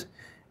viruses.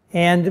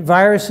 And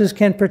viruses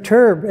can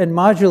perturb and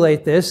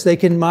modulate this. They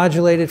can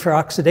modulate it for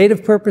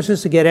oxidative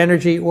purposes to get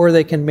energy, or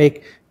they can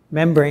make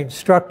membrane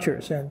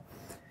structures. And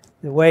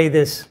the way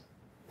this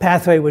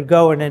pathway would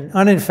go in an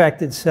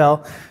uninfected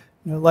cell,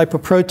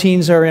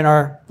 lipoproteins are in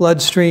our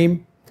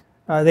bloodstream.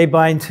 They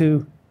bind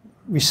to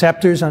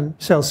receptors on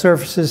cell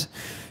surfaces,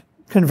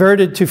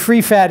 converted to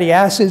free fatty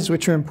acids,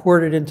 which are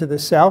imported into the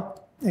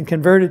cell, and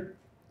converted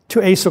to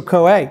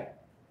acyl-CoA.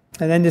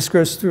 And then this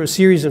goes through a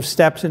series of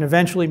steps and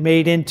eventually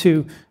made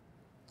into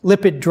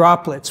lipid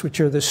droplets, which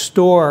are the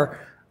store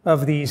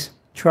of these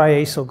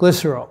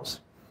triacylglycerols.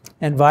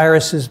 And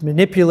viruses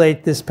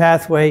manipulate this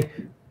pathway,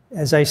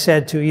 as I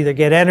said, to either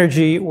get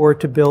energy or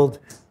to build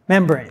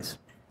membranes.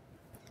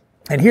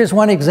 And here's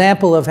one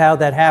example of how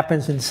that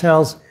happens in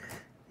cells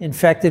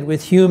infected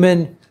with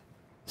human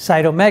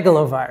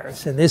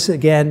cytomegalovirus. And this,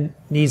 again,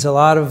 needs a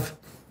lot of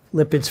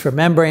lipids for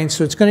membranes,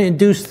 so it's going to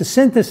induce the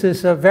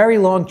synthesis of very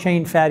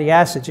long-chain fatty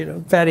acids.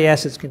 Fatty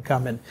acids can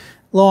come in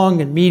long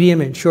and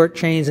medium and short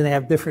chains, and they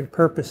have different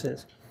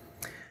purposes.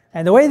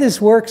 And the way this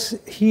works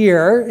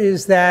here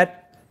is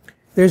that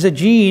there's a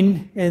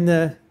gene in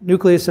the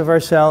nucleus of our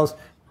cells,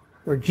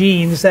 or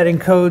genes that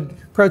encode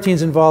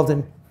proteins involved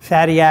in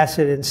fatty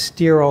acid and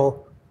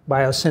sterol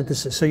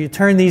biosynthesis. So you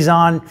turn these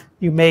on,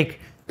 you make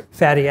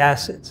fatty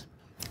acids.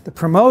 The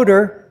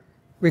promoter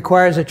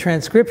requires a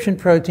transcription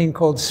protein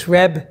called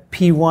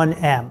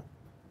SREBP1M.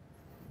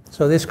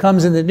 So this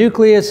comes in the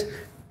nucleus,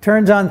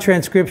 turns on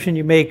transcription,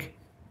 you make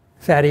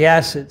fatty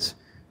acids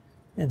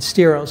and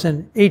sterols.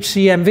 And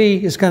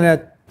HCMV is going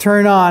to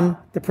turn on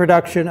the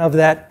production of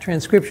that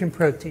transcription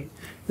protein.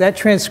 That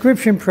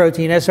transcription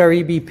protein,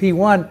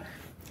 SREBP1,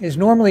 is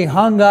normally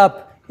hung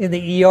up in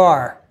the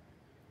ER.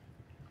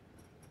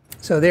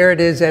 So there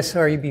it is,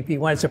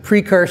 SREBP1. It's a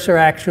precursor,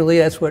 actually.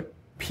 That's what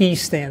P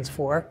stands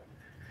for.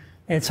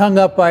 And it's hung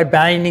up by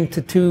binding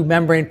to two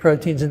membrane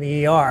proteins in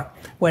the ER.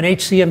 When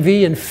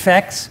HCMV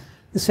infects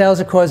the cells,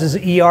 it causes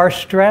ER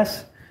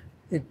stress.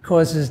 It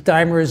causes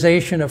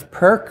dimerization of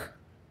PERK.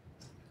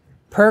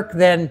 PERK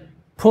then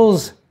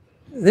pulls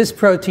this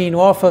protein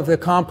off of the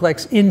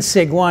complex in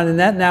SIG1, and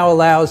that now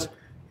allows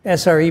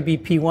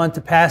SREBP1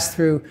 to pass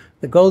through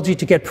the Golgi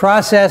to get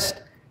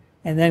processed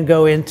and then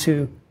go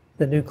into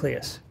the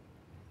nucleus.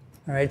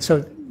 All right,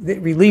 so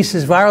it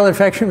releases, viral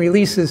infection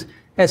releases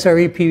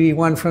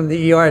SREBP1 from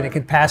the ER, and it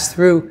can pass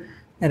through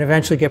and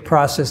eventually get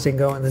processed and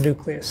go in the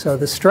nucleus. So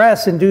the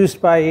stress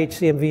induced by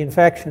HCMV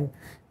infection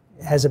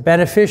has a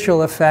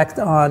beneficial effect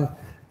on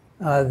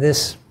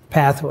this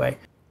pathway.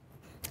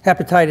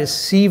 Hepatitis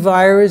C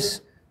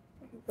virus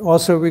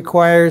also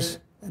requires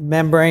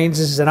membranes.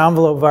 This is an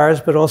envelope virus,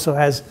 but also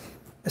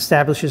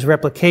establishes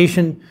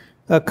replication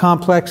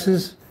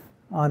complexes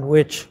on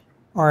which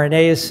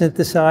RNA is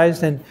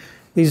synthesized. And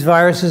these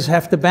viruses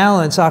have to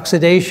balance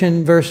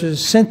oxidation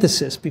versus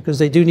synthesis because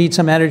they do need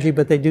some energy,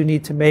 but they do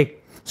need to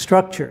make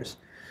structures.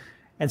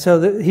 And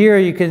so here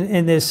you can,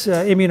 in this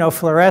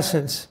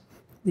immunofluorescence,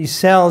 these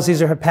cells,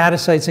 these are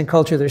hepatocytes in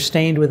culture, they're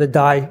stained with a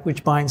dye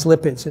which binds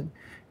lipids. And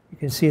you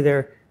can see there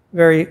are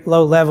very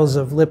low levels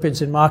of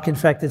lipids in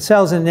mock-infected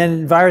cells. And then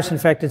in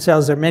virus-infected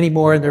cells, there are many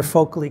more, and they're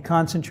focally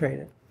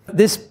concentrated.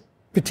 This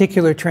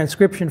particular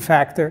transcription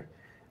factor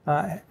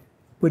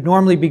would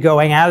normally be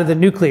going out of the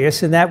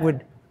nucleus, and that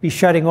would be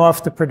shutting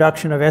off the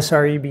production of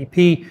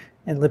SREBP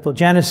and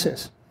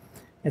lipogenesis.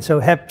 And so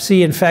hep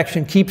C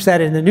infection keeps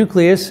that in the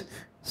nucleus,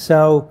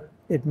 so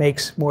it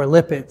makes more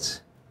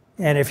lipids.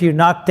 And if you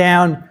knock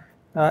down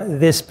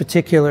this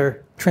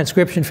particular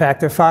transcription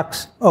factor,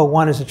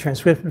 FOXO1 is a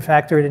transcription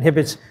factor, it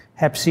inhibits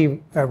hep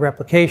C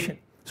replication.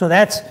 So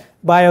that's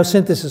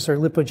biosynthesis or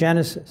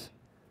lipogenesis.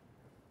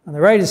 On the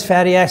right is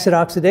fatty acid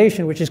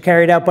oxidation, which is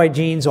carried out by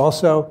genes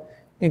also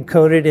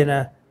encoded in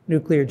a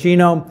nuclear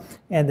genome,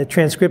 and the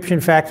transcription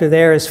factor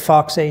there is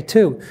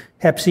FOXA2.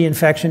 Hep C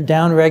infection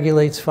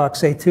downregulates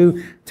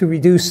FOXA2 to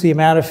reduce the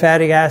amount of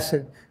fatty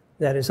acid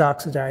that is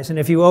oxidized. And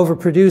if you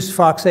overproduce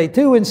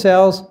FOXA2 in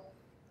cells,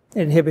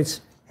 it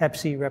inhibits hep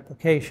C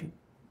replication.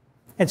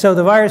 And so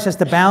the virus has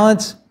to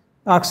balance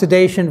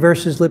oxidation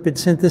versus lipid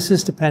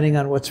synthesis depending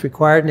on what's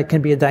required, and it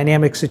can be a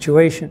dynamic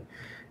situation.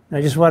 And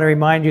I just want to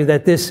remind you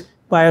that this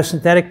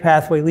biosynthetic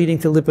pathway leading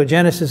to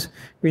lipogenesis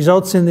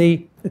results in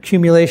the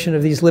accumulation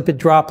of these lipid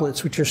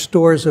droplets, which are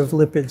stores of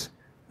lipids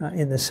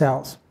in the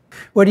cells.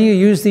 What do you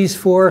use these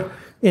for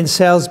in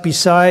cells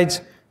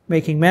besides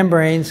making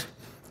membranes?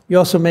 You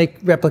also make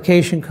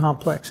replication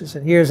complexes.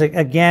 And here's,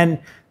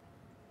 again,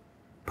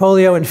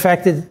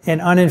 polio-infected and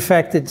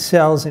uninfected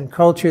cells in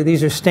culture.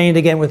 These are stained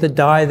again with a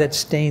dye that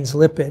stains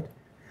lipid.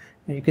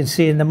 And you can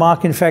see in the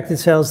mock-infected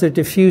cells, there are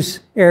diffuse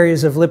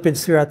areas of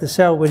lipids throughout the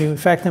cell. When you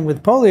infect them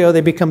with polio,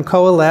 they become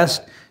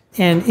coalesced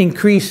and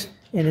increase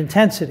in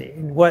intensity.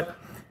 And what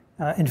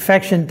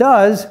infection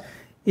does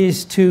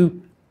is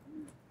to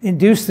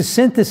induce the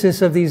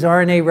synthesis of these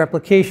RNA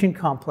replication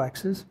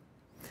complexes.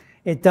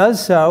 It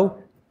does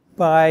so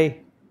by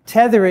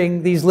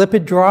tethering these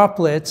lipid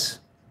droplets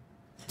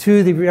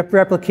to the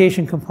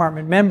replication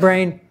compartment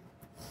membrane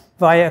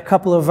via a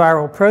couple of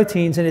viral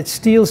proteins, and it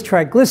steals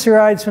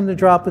triglycerides from the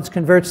droplets,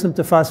 converts them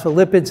to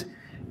phospholipids,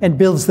 and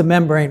builds the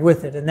membrane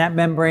with it. And that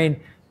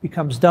membrane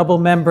becomes double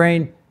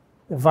membrane.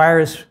 The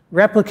virus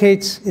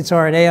replicates its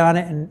RNA on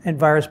it, and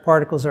virus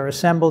particles are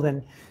assembled,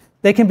 and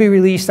they can be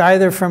released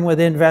either from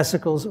within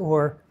vesicles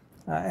or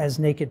as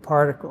naked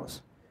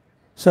particles.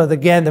 So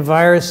again, the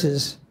virus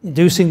is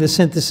inducing the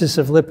synthesis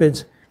of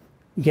lipids.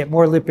 You get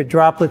more lipid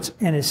droplets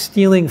and is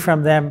stealing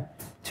from them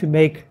to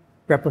make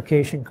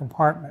replication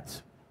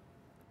compartments.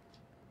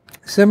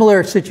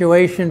 Similar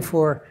situation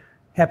for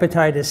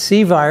hepatitis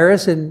C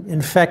virus in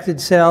infected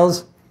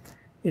cells.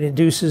 It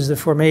induces the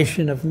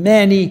formation of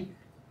many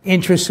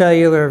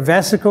intracellular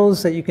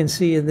vesicles that you can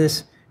see in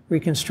this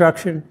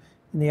reconstruction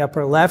in the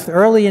upper left.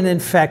 Early in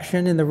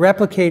infection, in the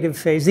replicative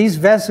phase, these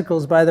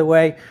vesicles, by the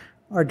way,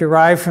 are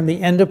derived from the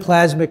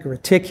endoplasmic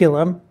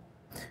reticulum.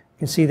 You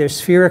can see they're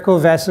spherical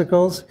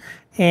vesicles,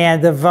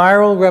 and the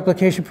viral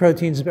replication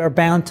proteins are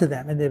bound to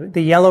them. And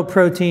the yellow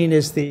protein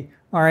is the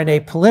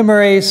RNA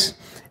polymerase,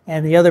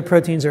 and the other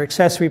proteins are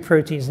accessory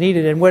proteins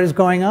needed. And what is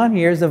going on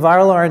here is the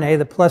viral RNA,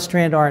 the plus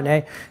strand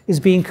RNA, is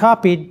being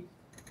copied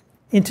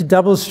into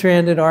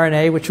double-stranded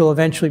RNA, which will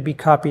eventually be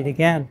copied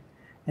again.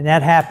 And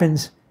that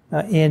happens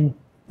in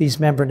these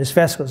membranous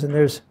vesicles, and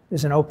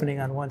there's an opening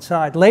on one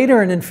side.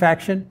 Later in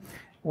infection,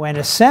 when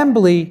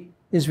assembly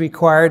is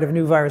required of a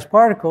new virus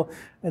particle,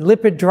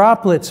 lipid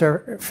droplets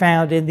are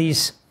found in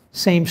these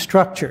same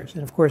structures.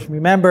 And of course,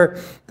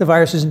 remember, the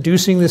virus is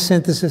inducing the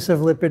synthesis of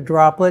lipid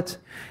droplets,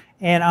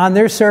 and on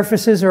their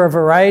surfaces are a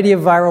variety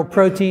of viral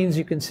proteins.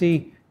 You can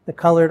see the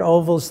colored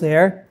ovals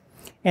there.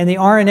 And the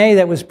RNA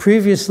that was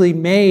previously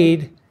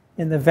made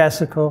in the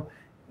vesicle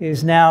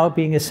is now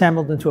being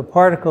assembled into a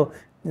particle.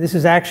 And this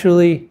is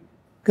actually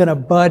going to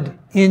bud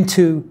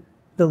into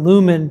the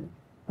lumen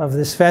of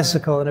this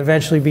vesicle and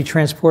eventually be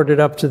transported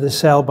up to the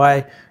cell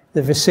by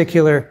the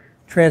vesicular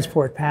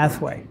transport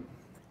pathway.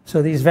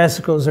 So these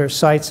vesicles are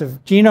sites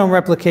of genome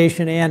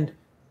replication and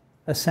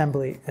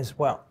assembly as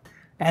well.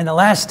 And the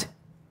last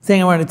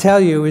thing I want to tell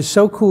you is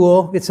so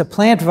cool. It's a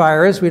plant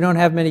virus. We don't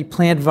have many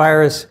plant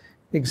virus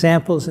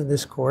examples in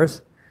this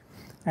course.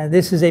 And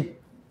this is a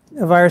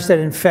virus that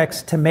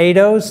infects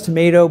tomatoes,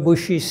 tomato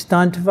bushy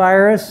stunt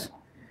virus.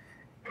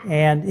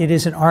 And it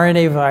is an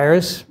RNA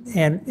virus,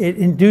 and it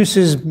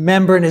induces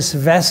membranous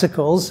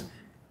vesicles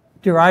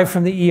derived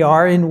from the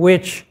ER in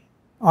which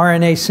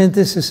RNA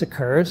synthesis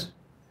occurs.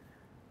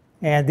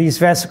 And these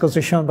vesicles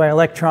are shown by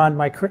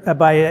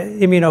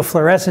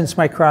immunofluorescence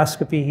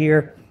microscopy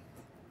here.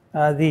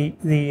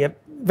 The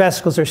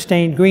vesicles are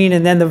stained green,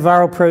 and then the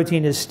viral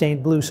protein is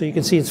stained blue. So you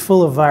can see it's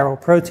full of viral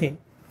protein.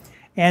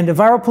 And the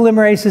viral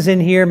polymerase is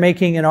in here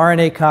making an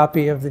RNA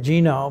copy of the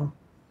genome.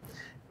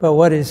 But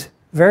what is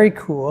very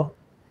cool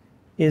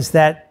is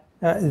that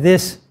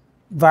this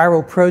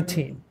viral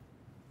protein,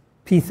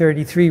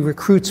 P33,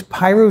 recruits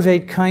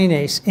pyruvate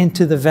kinase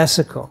into the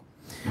vesicle,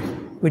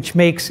 which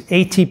makes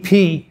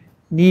ATP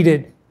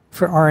needed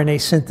for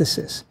RNA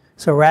synthesis.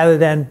 So rather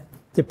than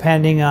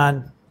depending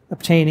on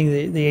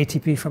obtaining the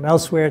ATP from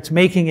elsewhere, it's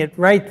making it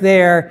right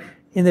there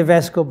in the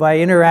vesicle by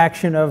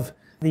interaction of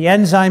the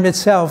enzyme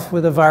itself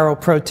with a viral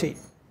protein.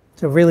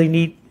 It's a really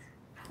neat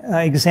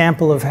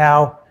example of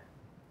how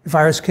the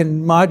virus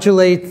can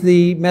modulate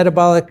the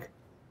metabolic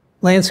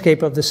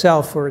landscape of the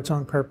cell for its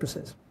own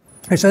purposes.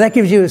 So that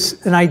gives you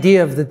an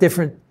idea of the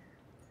different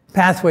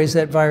pathways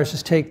that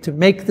viruses take to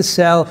make the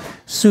cell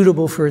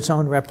suitable for its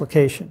own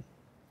replication.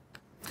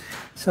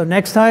 So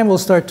next time we'll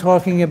start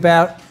talking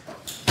about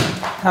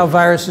how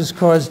viruses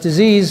cause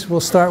disease. We'll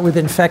start with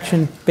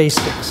infection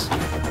basics.